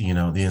this,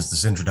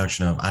 this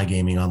introduction of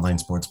iGaming, online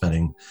sports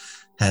betting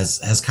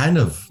has kind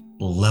of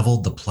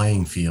leveled the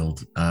playing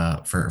field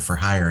for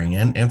hiring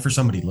and for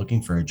somebody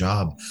looking for a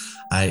job.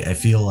 I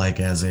feel like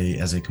as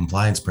a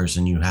compliance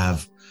person, you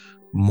have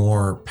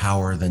more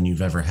power than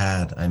you've ever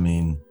had. I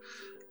mean,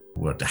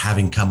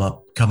 having come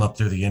up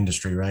through the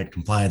industry, right?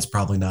 Compliance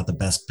probably not the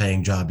best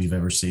paying job you've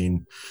ever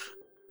seen.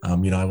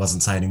 I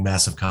wasn't signing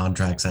massive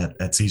contracts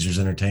at Caesars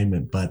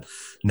Entertainment, but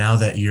now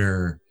that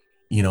you're,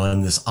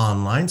 in this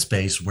online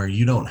space where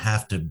you don't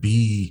have to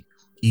be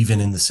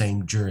even in the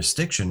same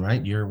jurisdiction,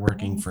 right? You're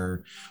working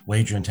for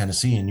WAGr in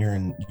Tennessee and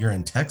you're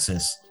in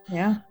Texas.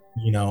 Yeah.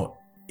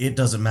 It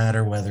doesn't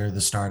matter whether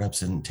the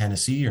startup's in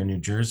Tennessee or New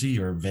Jersey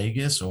or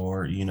Vegas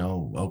or,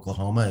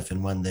 Oklahoma, if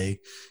and when they,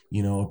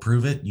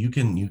 approve it, you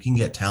can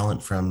get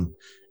talent from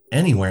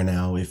anywhere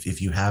now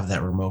if you have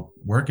that remote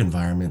work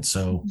environment.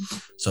 So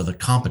the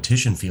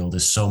competition field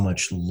is so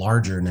much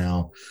larger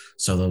now.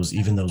 So those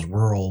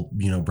rural,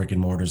 brick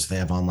and mortars they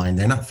have online,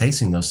 they're not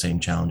facing those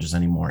same challenges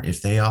anymore.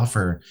 If they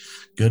offer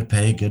good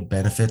pay, good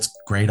benefits,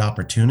 great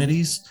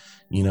opportunities,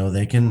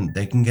 they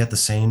can get the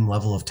same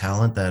level of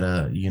talent that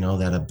a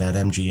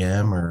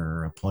BetMGM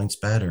or a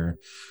PointsBet or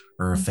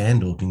a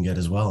FanDuel can get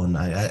as well. And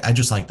I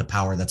just like the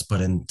power that's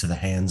put into the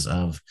hands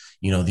of,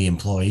 the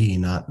employee,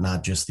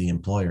 not just the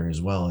employer,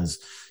 as well as,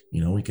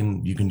 you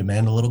can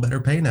demand a little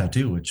better pay now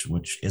too,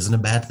 which isn't a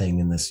bad thing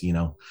in this,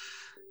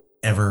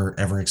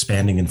 ever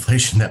expanding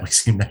inflation that we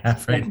seem to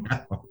have right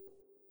now.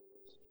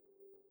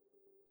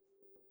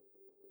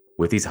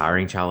 With these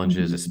hiring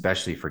challenges,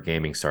 especially for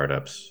gaming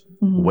startups,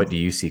 what do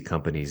you see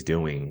companies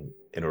doing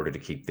in order to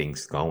keep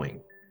things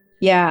going?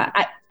 Yeah,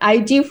 I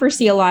do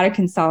foresee a lot of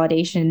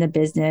consolidation in the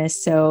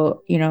business.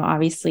 So,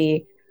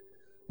 obviously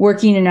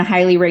working in a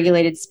highly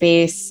regulated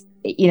space,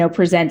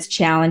 presents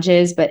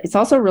challenges, but it's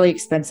also a really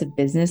expensive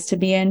business to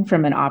be in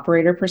from an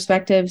operator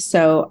perspective.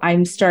 So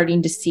I'm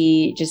starting to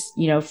see just,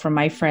 from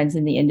my friends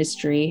in the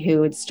industry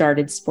who had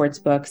started sports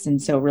books.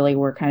 And so really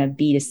were kind of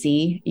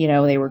B2C,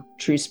 they were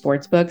true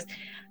sports books.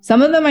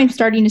 Some of them I'm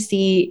starting to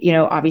see,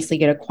 obviously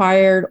get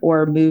acquired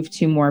or move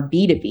to more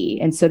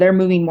B2B. And so they're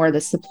moving more the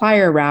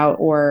supplier route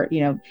or,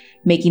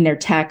 making their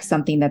tech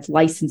something that's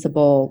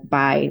licensable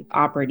by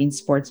operating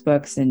sports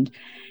books. And,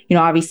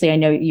 obviously I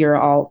know you're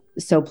all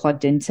so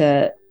plugged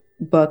into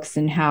books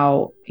and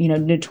how,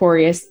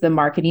 notorious the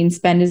marketing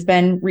spend has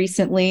been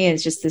recently.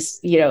 It's just this,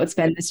 it's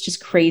been this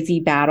just crazy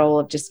battle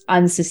of just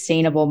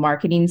unsustainable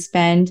marketing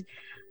spend.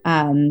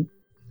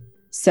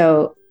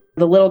 So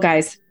the little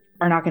guys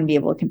are not going to be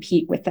able to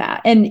compete with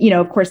that. And,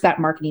 of course, that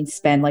marketing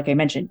spend, like I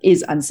mentioned,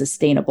 is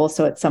unsustainable.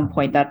 So at some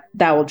point that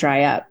will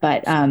dry up.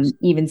 But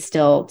even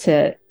still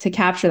to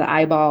capture the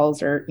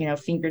eyeballs or,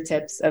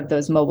 fingertips of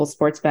those mobile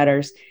sports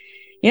bettors,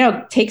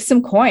 take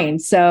some coin.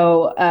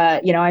 So,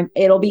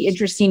 it'll be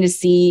interesting to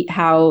see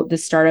how the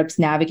startups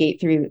navigate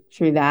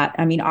through that.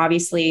 I mean,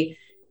 obviously,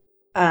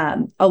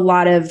 a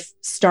lot of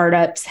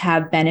startups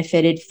have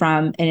benefited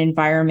from an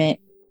environment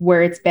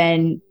where it's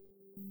been,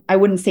 I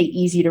wouldn't say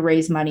easy to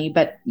raise money,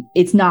 but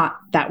it's not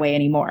that way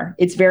anymore.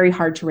 It's very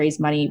hard to raise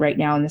money right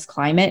now in this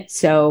climate.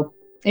 So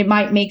it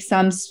might make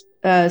some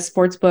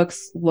sports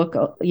books look,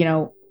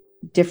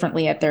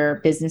 differently at their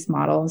business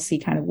model and see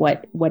kind of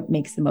what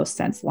makes the most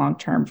sense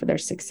long-term for their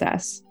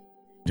success.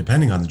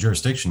 Depending on the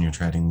jurisdiction you're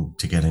trying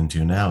to get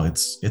into now,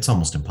 it's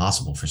almost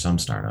impossible for some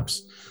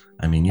startups.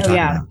 I mean, you talk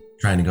about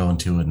trying to go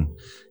into an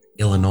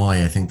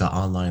Illinois, I think the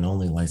online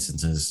only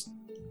license is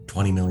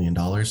 $20 million.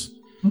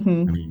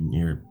 I mean,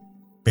 you're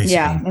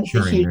basically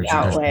ensuring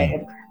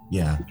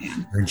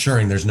you're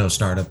ensuring there's no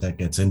startup that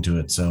gets into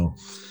it. So,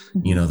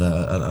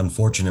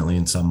 unfortunately,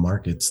 in some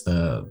markets,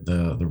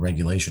 the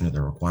regulation or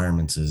the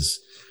requirements is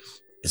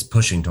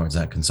pushing towards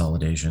that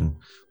consolidation,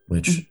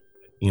 which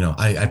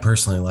I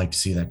personally like to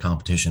see that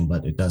competition,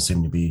 but it does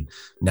seem to be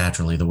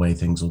naturally the way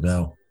things will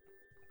go.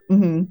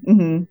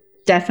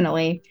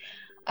 Definitely.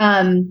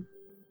 And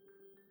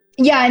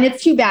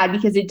it's too bad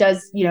because it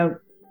does,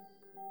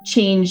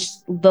 change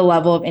the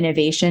level of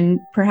innovation,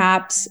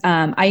 perhaps.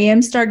 I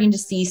am starting to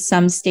see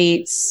some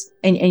states,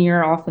 and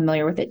you're all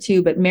familiar with it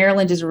too, but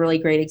Maryland is a really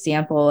great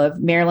example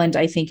of Maryland,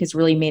 I think, has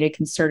really made a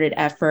concerted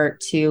effort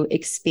to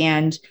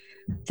expand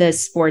the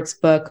sports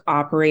book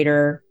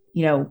operator,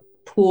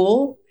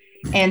 pool.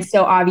 And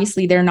so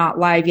obviously they're not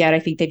live yet. I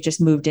think they've just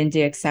moved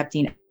into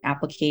accepting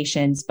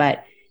applications,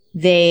 but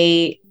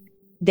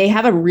they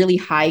have a really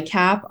high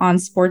cap on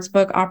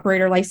sportsbook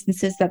operator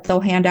licenses that they'll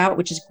hand out,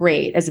 which is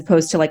great, as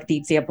opposed to like the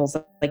examples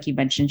like you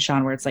mentioned,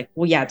 Sean, where it's like,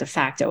 well, yeah, de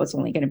facto, it's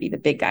only going to be the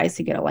big guys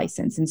who get a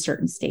license in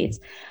certain states.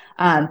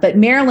 But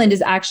Maryland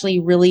has actually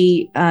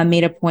really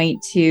made a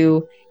point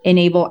to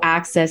enable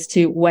access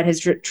to what has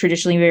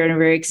traditionally been a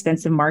very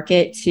expensive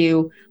market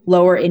to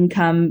lower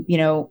income,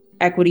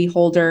 equity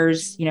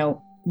holders,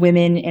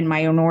 women and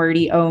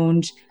minority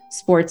owned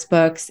sports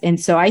books. And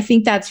so I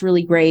think that's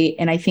really great.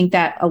 And I think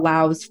that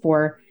allows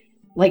for,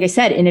 like I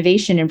said,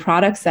 innovation in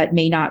products that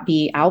may not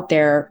be out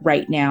there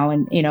right now.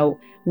 And,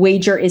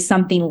 WAGr is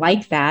something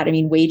like that. I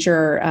mean,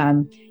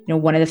 WAGr,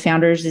 one of the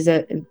founders is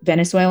a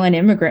Venezuelan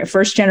immigrant,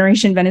 first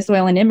generation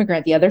Venezuelan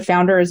immigrant. The other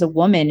founder is a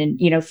woman.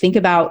 And, think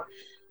about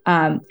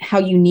how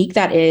unique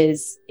that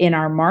is in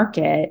our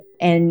market.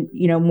 And,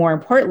 more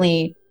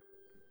importantly,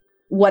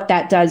 what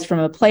that does from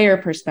a player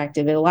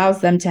perspective. It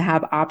allows them to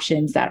have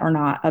options that are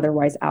not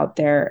otherwise out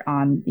there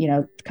on,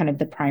 kind of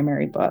the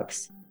primary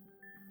books.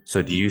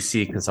 So do you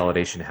see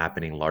consolidation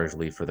happening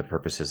largely for the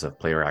purposes of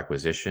player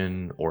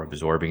acquisition or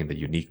absorbing the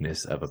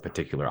uniqueness of a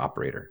particular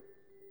operator?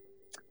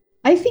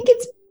 I think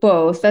it's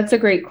both. That's a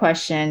great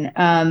question.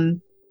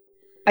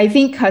 I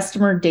think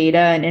customer data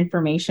and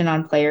information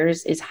on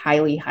players is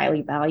highly,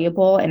 highly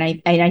valuable. And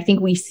I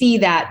think we see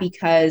that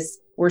because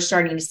we're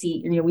starting to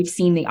see, we've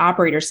seen the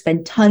operators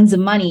spend tons of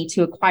money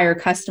to acquire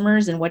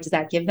customers. And what does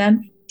that give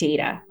them?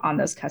 Data on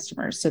those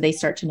customers. So they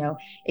start to know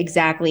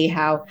exactly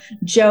how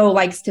Joe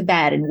likes to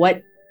bet and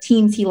what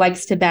teams he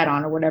likes to bet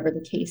on or whatever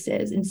the case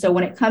is. And so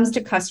when it comes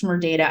to customer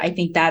data, I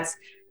think that's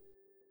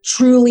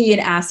truly an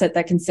asset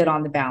that can sit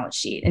on the balance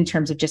sheet in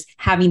terms of just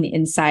having the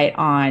insight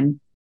on,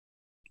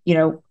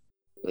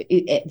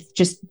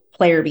 just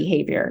player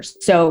behavior.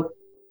 So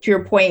to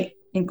your point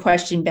in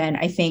question, Ben,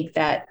 I think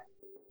that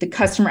the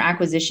customer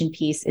acquisition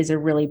piece is a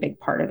really big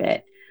part of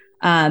it.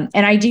 And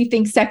I do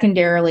think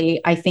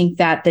secondarily, I think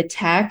that the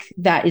tech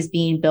that is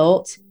being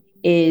built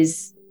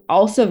is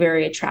also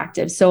very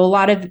attractive. So a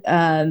lot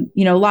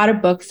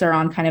of books are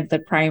on kind of the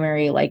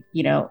primary,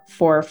 4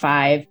 or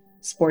 5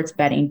 sports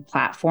betting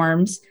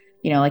platforms.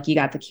 Like you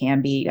got the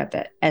Canby, you got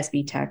the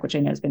SB Tech, which I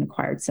know has been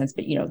acquired since,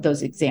 but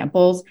those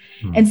examples.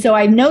 And so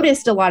I've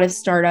noticed a lot of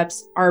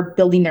startups are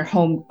building their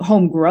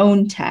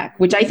homegrown tech,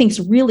 which I think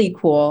is really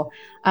cool.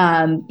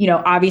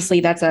 Obviously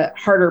that's a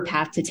harder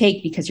path to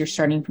take because you're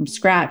starting from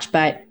scratch,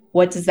 but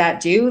what does that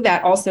do?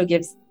 That also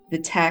gives the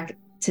tech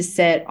to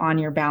sit on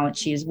your balance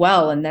sheet as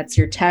well. And that's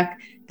your tech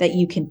that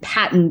you can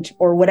patent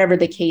or whatever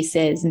the case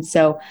is. And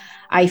so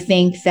I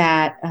think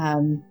that,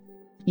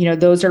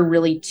 those are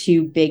really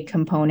 2 big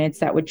components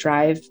that would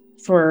drive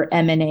for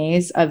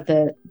M&As of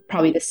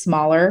probably the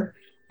smaller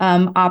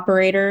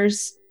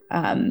operators.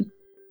 So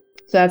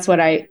that's what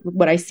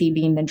I see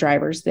being the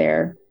drivers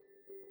there.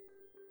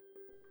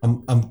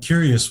 I'm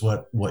curious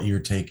what your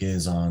take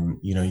is on,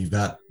 you've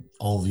got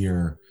all of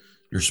your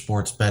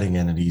sports betting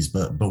entities,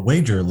 but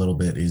WAGr a little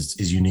bit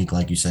is unique,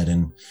 like you said,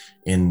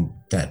 in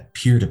that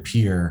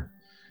peer-to-peer.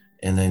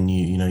 And then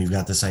you've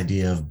got this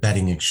idea of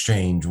betting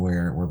exchange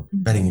where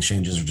betting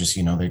exchanges are just,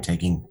 they're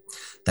taking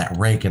that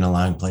rake and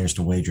allowing players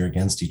to wager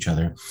against each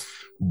other.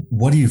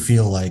 What do you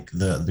feel like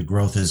the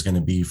growth is going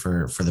to be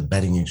for the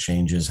betting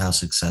exchanges? How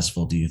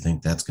successful do you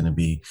think that's going to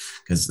be?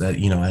 Because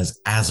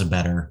as a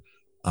bettor,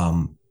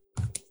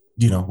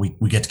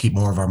 we get to keep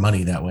more of our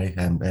money that way.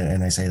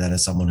 And I say that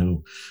as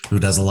someone who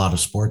does a lot of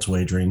sports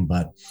wagering,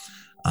 but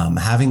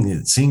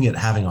seeing it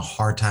having a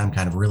hard time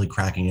kind of really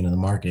cracking into the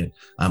market.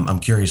 I'm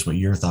curious what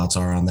your thoughts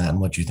are on that and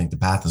what you think the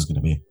path is going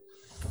to be.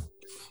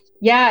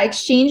 Yeah,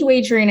 exchange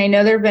wagering. I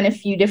know there have been a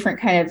few different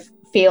kind of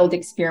failed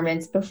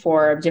experiments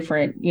before of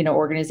different,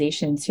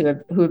 organizations who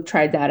have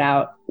tried that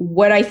out.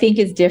 What I think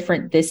is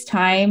different this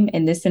time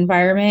in this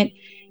environment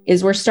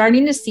is we're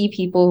starting to see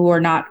people who are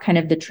not kind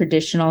of the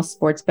traditional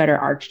sports bettor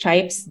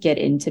archetypes get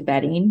into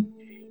betting.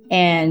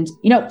 And,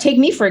 take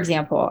me, for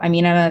example. I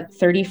mean, I'm a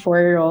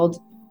 34-year-old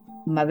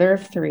mother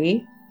of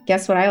 3.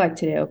 Guess what I like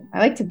to do? I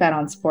like to bet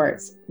on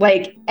sports.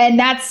 And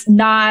that's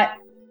not,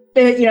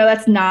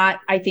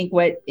 I think,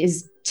 what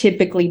is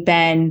typically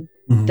been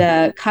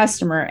the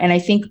customer. And I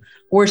think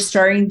we're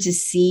starting to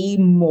see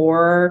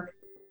more,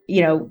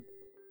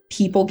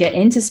 people get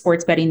into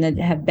sports betting that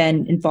have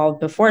been involved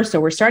before. So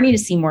we're starting to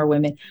see more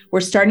women.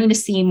 We're starting to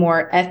see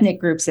more ethnic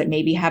groups that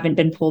maybe haven't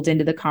been pulled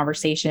into the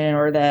conversation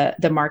or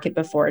the market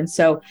before. And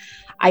so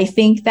I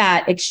think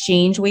that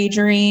exchange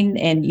wagering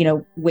and,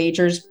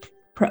 WAGr's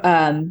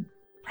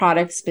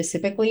products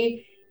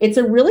specifically, it's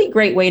a really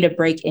great way to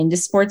break into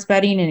sports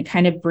betting. And it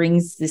kind of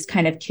brings this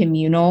kind of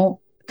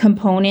communal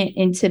component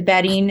into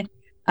betting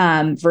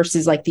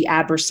versus like the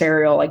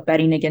adversarial, like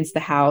betting against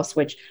the house,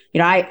 which,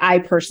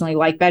 I personally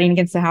like betting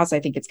against the house. I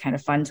think it's kind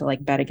of fun to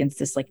like bet against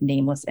this like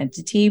nameless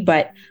entity,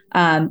 but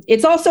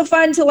it's also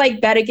fun to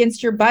like bet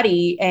against your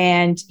buddy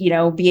and,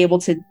 be able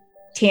to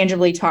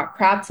tangibly talk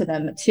crap to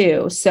them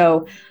too.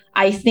 So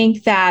I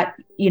think that,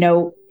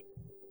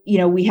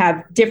 we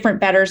have different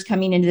bettors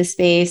coming into the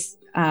space.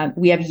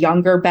 We have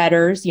younger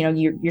bettors.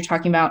 You're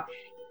talking about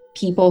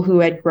people who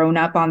had grown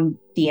up on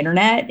the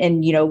internet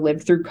and,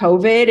 lived through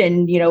COVID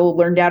and,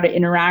 learned how to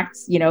interact,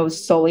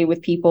 solely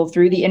with people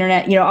through the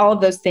internet, all of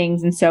those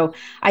things. And so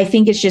I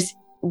think it's just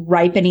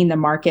ripening the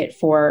market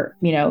for,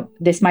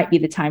 this might be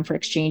the time for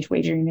exchange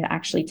wagering to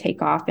actually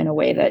take off in a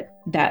way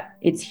that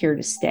it's here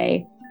to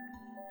stay.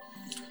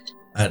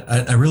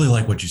 I really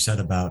like what you said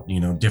about,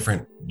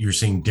 you're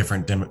seeing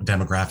different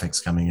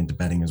demographics coming into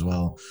betting as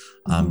well.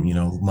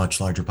 Much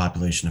larger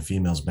population of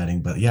females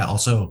betting, but yeah,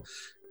 also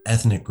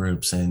ethnic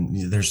groups.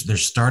 And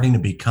there's starting to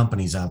be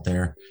companies out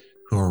there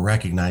who are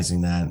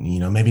recognizing that,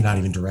 maybe not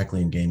even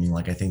directly in gaming.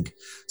 Like I think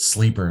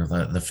Sleeper,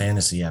 the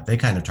fantasy app, they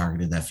kind of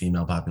targeted that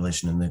female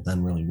population and they've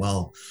done really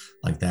well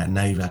like that. And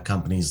now you've got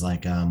companies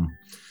like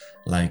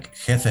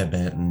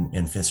Jefebet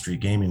and Fifth Street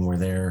Gaming,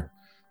 where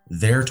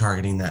they're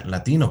targeting that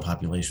Latino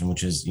population,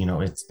 which is,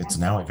 it's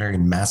now a very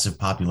massive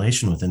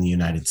population within the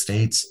United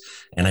States.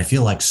 And I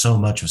feel like so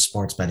much of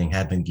sports betting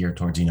had been geared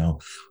towards,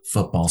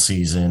 football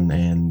season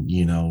and,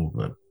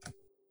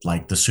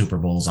 like the Super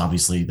Bowls,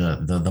 obviously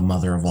the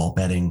mother of all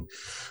betting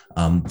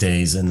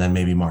days, and then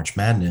maybe March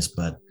Madness.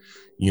 But,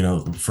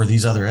 for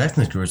these other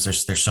ethnic groups,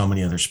 there's so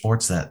many other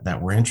sports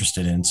that we're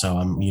interested in. So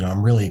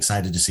I'm really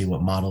excited to see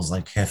what models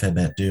like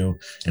Jefebet do.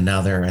 And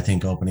now they're, I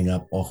think, opening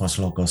up Ojos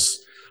Locos,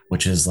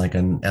 which is like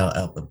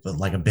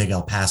a big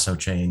El Paso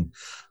chain,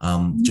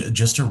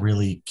 just to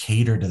really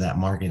cater to that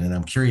market. And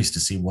I'm curious to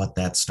see what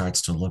that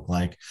starts to look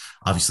like.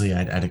 Obviously,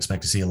 I'd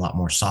expect to see a lot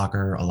more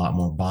soccer, a lot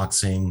more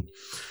boxing.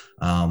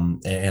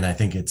 And I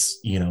think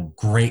it's,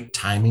 great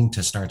timing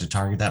to start to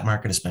target that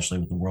market, especially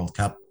with the World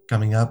Cup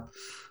coming up.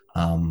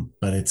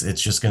 But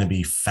it's just going to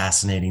be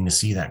fascinating to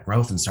see that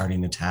growth and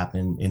starting to tap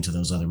into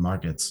those other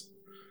markets.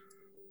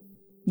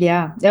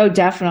 Yeah. Oh,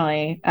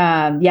 definitely.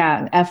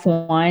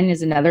 F1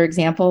 is another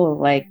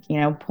example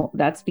of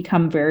that's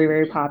become very,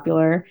 very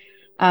popular.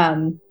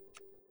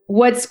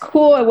 what's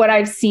cool and what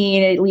I've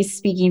seen, at least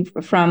speaking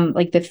from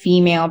like the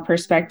female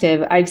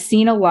perspective, I've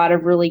seen a lot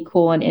of really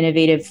cool and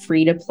innovative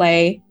free to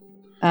play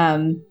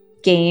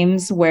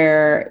games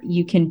where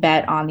you can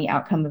bet on the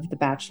outcome of The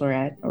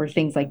Bachelorette or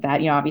things like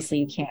that. Obviously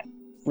you can't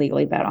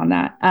legally bet on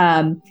that.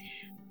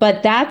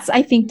 But that's,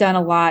 I think, done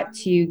a lot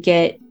to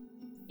get,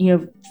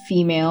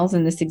 females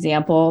in this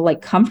example,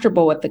 like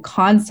comfortable with the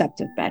concept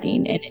of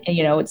betting. And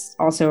it's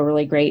also a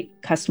really great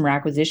customer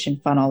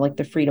acquisition funnel, like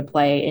the free to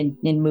play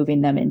and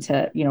moving them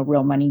into,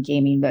 real money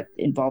gaming that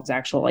involves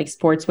actual like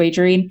sports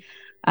wagering.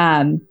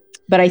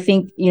 But I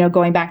think,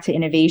 going back to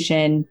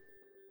innovation,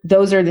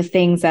 those are the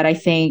things that I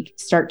think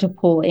start to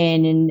pull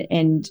in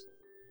and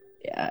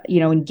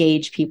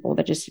engage people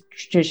that just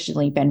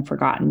traditionally been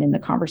forgotten in the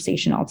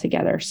conversation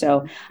altogether.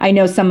 So I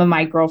know some of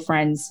my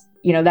girlfriends,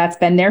 that's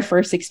been their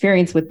first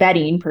experience with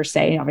betting per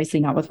se, obviously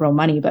not with real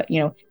money, but,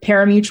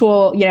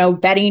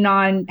 parimutuel, betting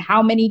on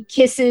how many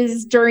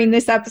kisses during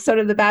this episode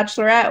of The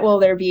Bachelorette will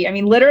there be? I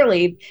mean,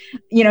 literally,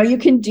 you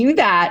can do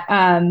that.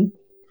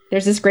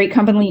 There's this great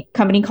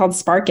company called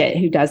Spark It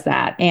who does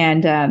that.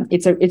 And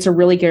it's a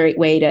really great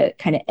way to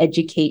kind of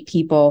educate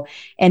people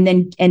and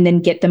then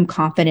get them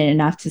confident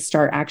enough to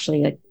start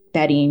actually like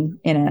betting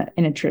in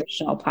a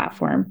traditional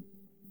platform.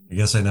 I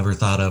guess I never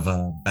thought of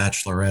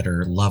Bachelorette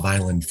or Love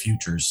Island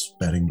futures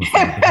betting before.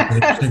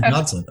 Interesting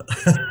concept.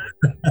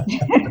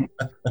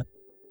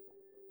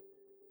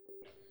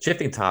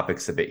 Shifting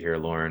topics a bit here,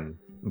 Lauren,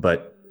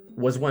 but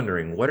was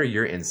wondering, what are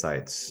your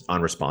insights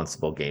on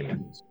responsible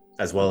gaming,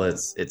 as well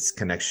as its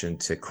connection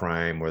to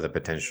crime or the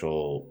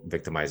potential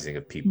victimizing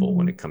of people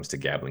when it comes to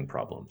gambling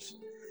problems?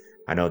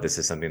 I know this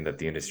is something that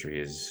the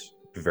industry is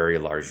very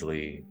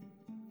largely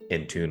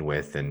in tune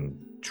with and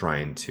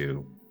trying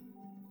to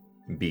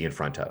be in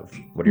front of.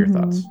 What are your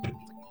thoughts?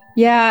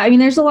 Yeah, I mean,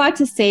 there's a lot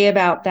to say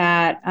about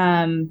that.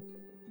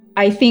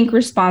 I think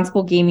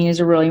responsible gaming is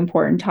a really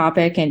important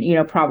topic. And,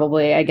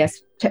 probably, I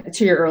guess,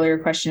 to your earlier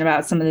question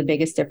about some of the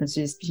biggest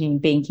differences between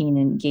banking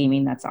and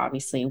gaming, that's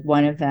obviously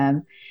one of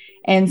them.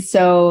 And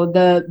so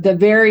the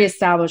very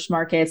established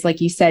markets, like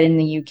you said, in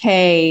the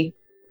UK,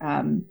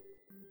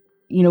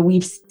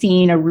 we've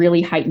seen a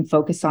really heightened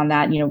focus on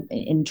that.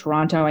 In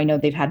Toronto, I know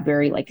they've had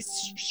very like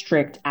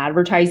strict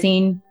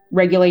advertising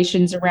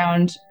regulations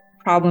around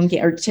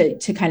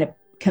to kind of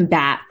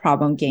combat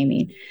problem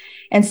gaming.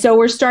 And so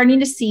we're starting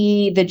to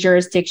see the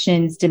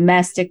jurisdictions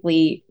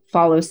domestically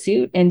follow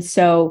suit. And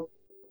so,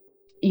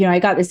 I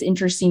got this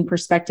interesting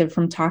perspective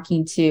from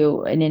talking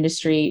to an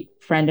industry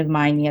friend of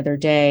mine the other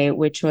day,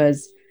 which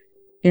was,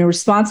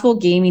 responsible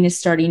gaming is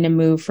starting to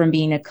move from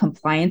being a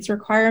compliance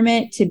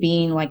requirement to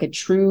being like a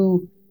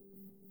true,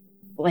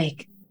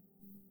 like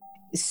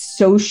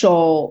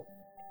social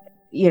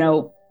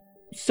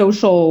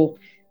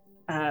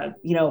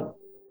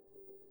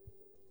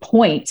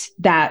point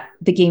that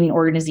the gaming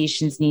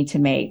organizations need to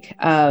make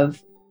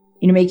of,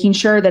 making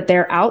sure that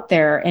they're out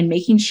there and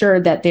making sure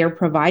that they're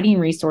providing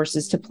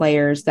resources to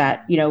players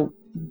that,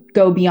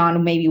 go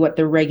beyond maybe what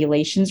the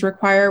regulations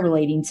require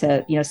relating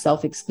to,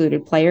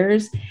 self-excluded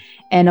players,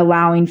 and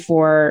allowing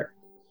for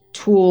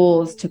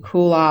tools to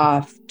cool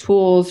off,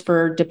 tools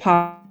for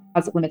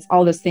deposit limits,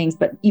 all those things.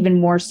 But even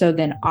more so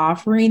than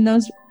offering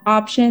those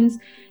options,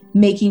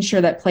 making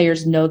sure that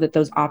players know that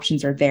those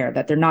options are there,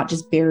 that they're not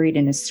just buried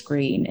in a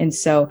screen. And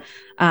so,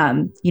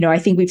 I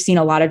think we've seen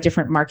a lot of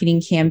different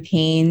marketing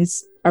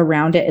campaigns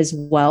around it as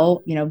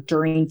well,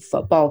 during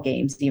football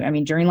games. I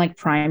mean, during like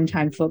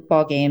primetime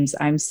football games,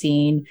 I'm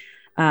seeing,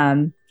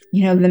 the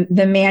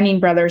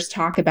Manning brothers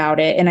talk about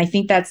it. And I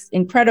think that's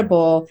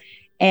incredible.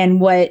 And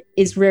what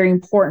is very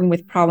important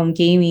with problem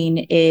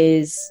gaming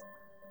is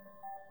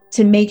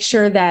to make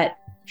sure that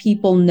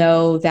people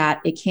know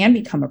that it can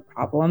become a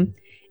problem.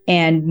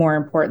 And more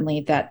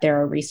importantly, that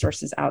there are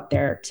resources out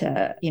there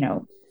to,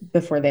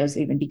 before those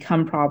even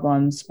become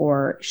problems,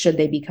 or should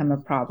they become a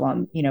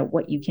problem,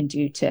 what you can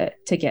do to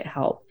get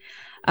help.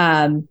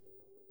 And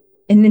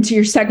then to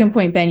your second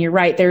point, Ben, you're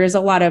right. There is a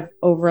lot of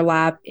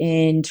overlap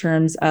in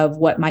terms of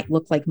what might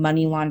look like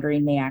money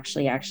laundering may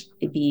actually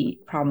be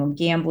problem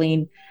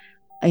gambling.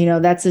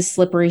 That's a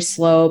slippery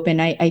slope.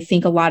 And I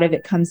think a lot of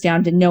it comes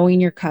down to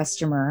knowing your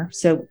customer.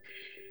 So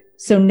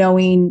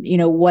knowing,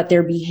 what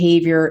their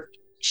behavior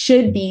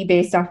should be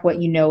based off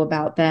what you know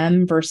about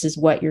them versus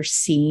what you're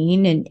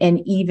seeing.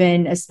 And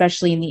even,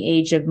 especially in the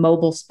age of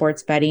mobile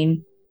sports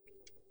betting,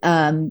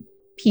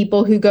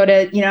 people who go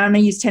to, I'm going to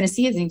use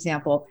Tennessee as an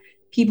example.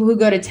 People who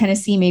go to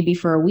Tennessee maybe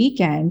for a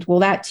weekend, well,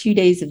 that 2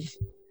 days of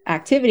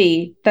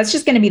activity, that's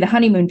just going to be the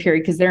honeymoon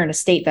period because they're in a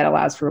state that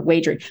allows for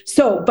wagering.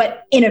 So,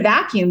 but in a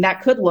vacuum,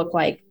 that could look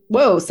like,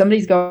 whoa,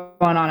 somebody's going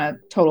on a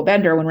total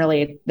bender when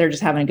really they're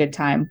just having a good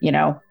time,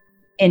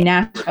 in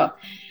Nashville.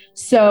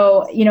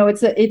 So,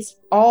 it's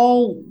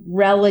all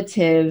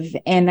relative.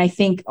 And I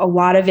think a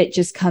lot of it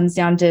just comes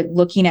down to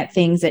looking at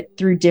things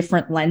through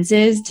different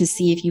lenses to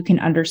see if you can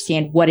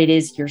understand what it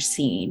is you're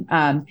seeing.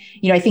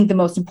 I think the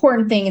most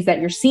important thing is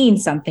that you're seeing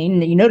something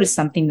and that you notice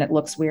something that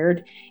looks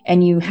weird,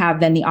 and you have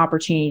then the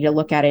opportunity to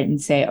look at it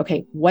and say,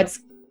 okay,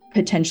 what's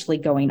potentially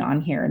going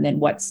on here, and then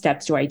what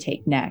steps do I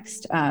take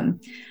next?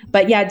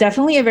 But yeah,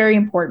 definitely a very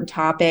important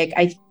topic.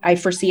 I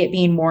foresee it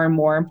being more and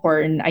more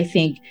important. I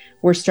think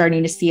we're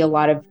starting to see a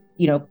lot of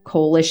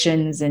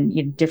coalitions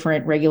and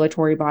different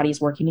regulatory bodies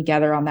working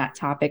together on that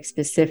topic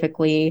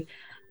specifically.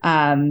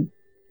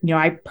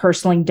 I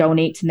personally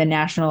donate to the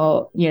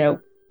National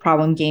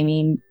Problem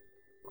Gaming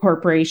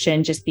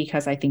Corporation just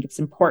because I think it's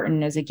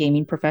important as a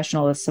gaming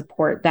professional to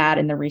support that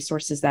and the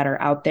resources that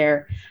are out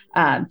there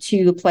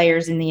to the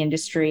players in the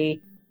industry.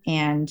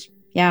 And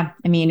yeah,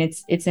 I mean,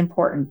 it's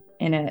important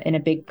in a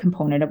big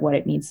component of what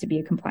it means to be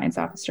a compliance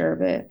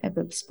officer of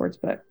a sports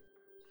book.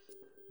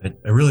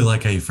 I really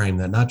like how you frame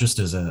that, not just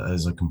as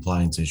a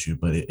compliance issue,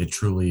 but it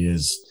truly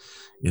is.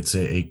 It's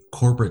a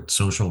corporate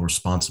social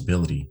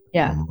responsibility.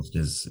 Yeah, almost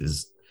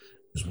is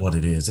what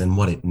it is and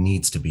what it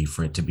needs to be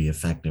for it to be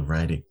effective,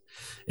 right?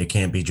 It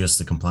can't be just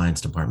the compliance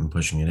department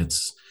pushing it.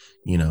 It's,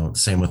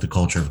 same with the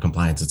culture of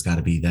compliance. It's got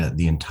to be that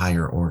the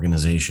entire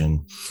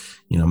organization,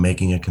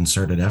 making a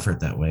concerted effort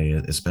that way,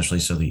 especially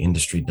so the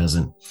industry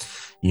doesn't,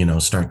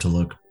 start to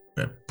look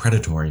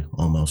predatory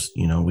almost.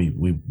 We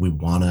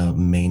want to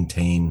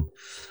maintain,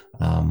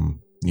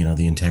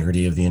 the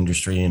integrity of the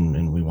industry,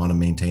 and we want to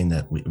maintain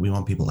that we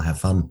want people to have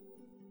fun.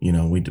 We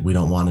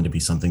don't want it to be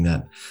something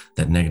that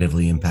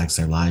negatively impacts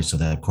their lives. So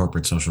that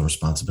corporate social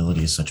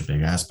responsibility is such a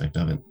big aspect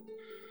of it.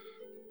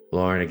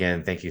 Lauren,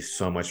 again, thank you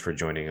so much for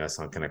joining us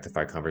on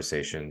Kinectify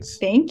Conversations.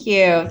 Thank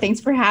you. Thanks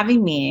for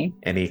having me.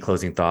 Any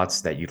closing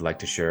thoughts that you'd like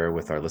to share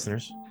with our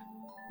listeners?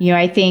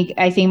 I think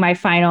my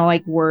final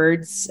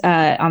words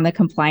on the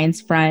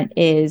compliance front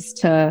is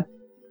to,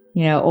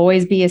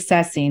 always be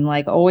assessing,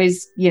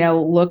 always,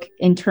 look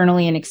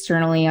internally and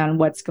externally on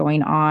what's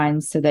going on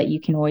so that you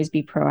can always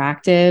be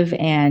proactive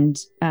and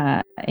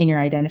in your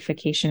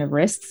identification of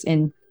risks.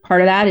 And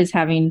part of that is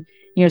having,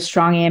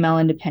 strong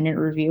AML independent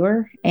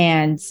reviewer.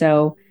 And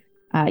so,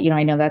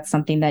 I know that's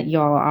something that you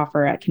all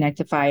offer at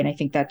Kinectify. And I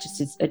think that just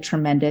is a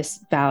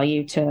tremendous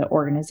value to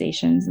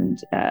organizations. And,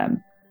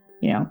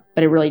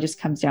 but it really just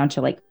comes down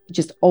to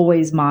just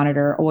always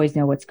monitor, always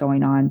know what's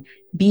going on.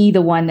 Be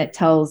the one that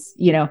tells,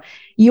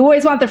 you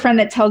always want the friend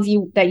that tells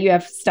you that you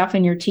have stuff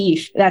in your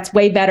teeth. That's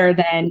way better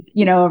than,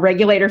 a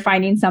regulator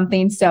finding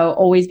something. So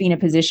always be in a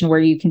position where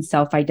you can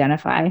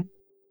self-identify.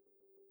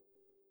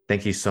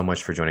 Thank you so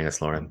much for joining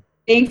us, Lauren.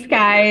 Thanks,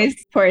 guys.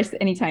 Of course,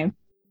 anytime.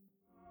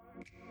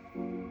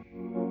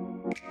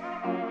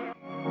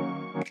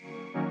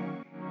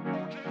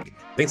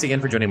 Thanks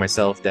again for joining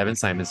myself, Devin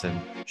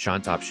Simonson,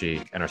 Sean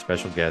Topchi, and our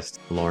special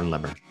guest, Lauren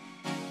Lemmer.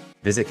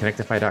 Visit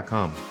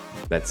Kinectify.com.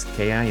 That's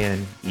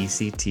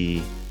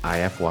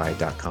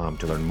KINECTIFY.com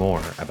to learn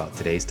more about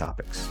today's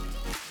topics.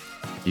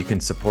 You can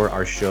support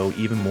our show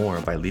even more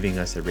by leaving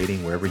us a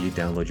rating wherever you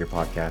download your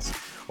podcast,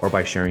 or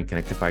by sharing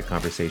Kinectify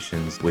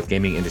Conversations with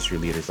gaming industry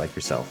leaders like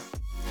yourself.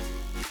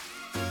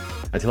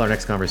 Until our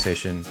next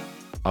conversation,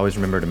 always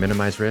remember to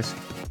minimize risk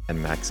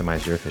and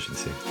maximize your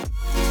efficiency.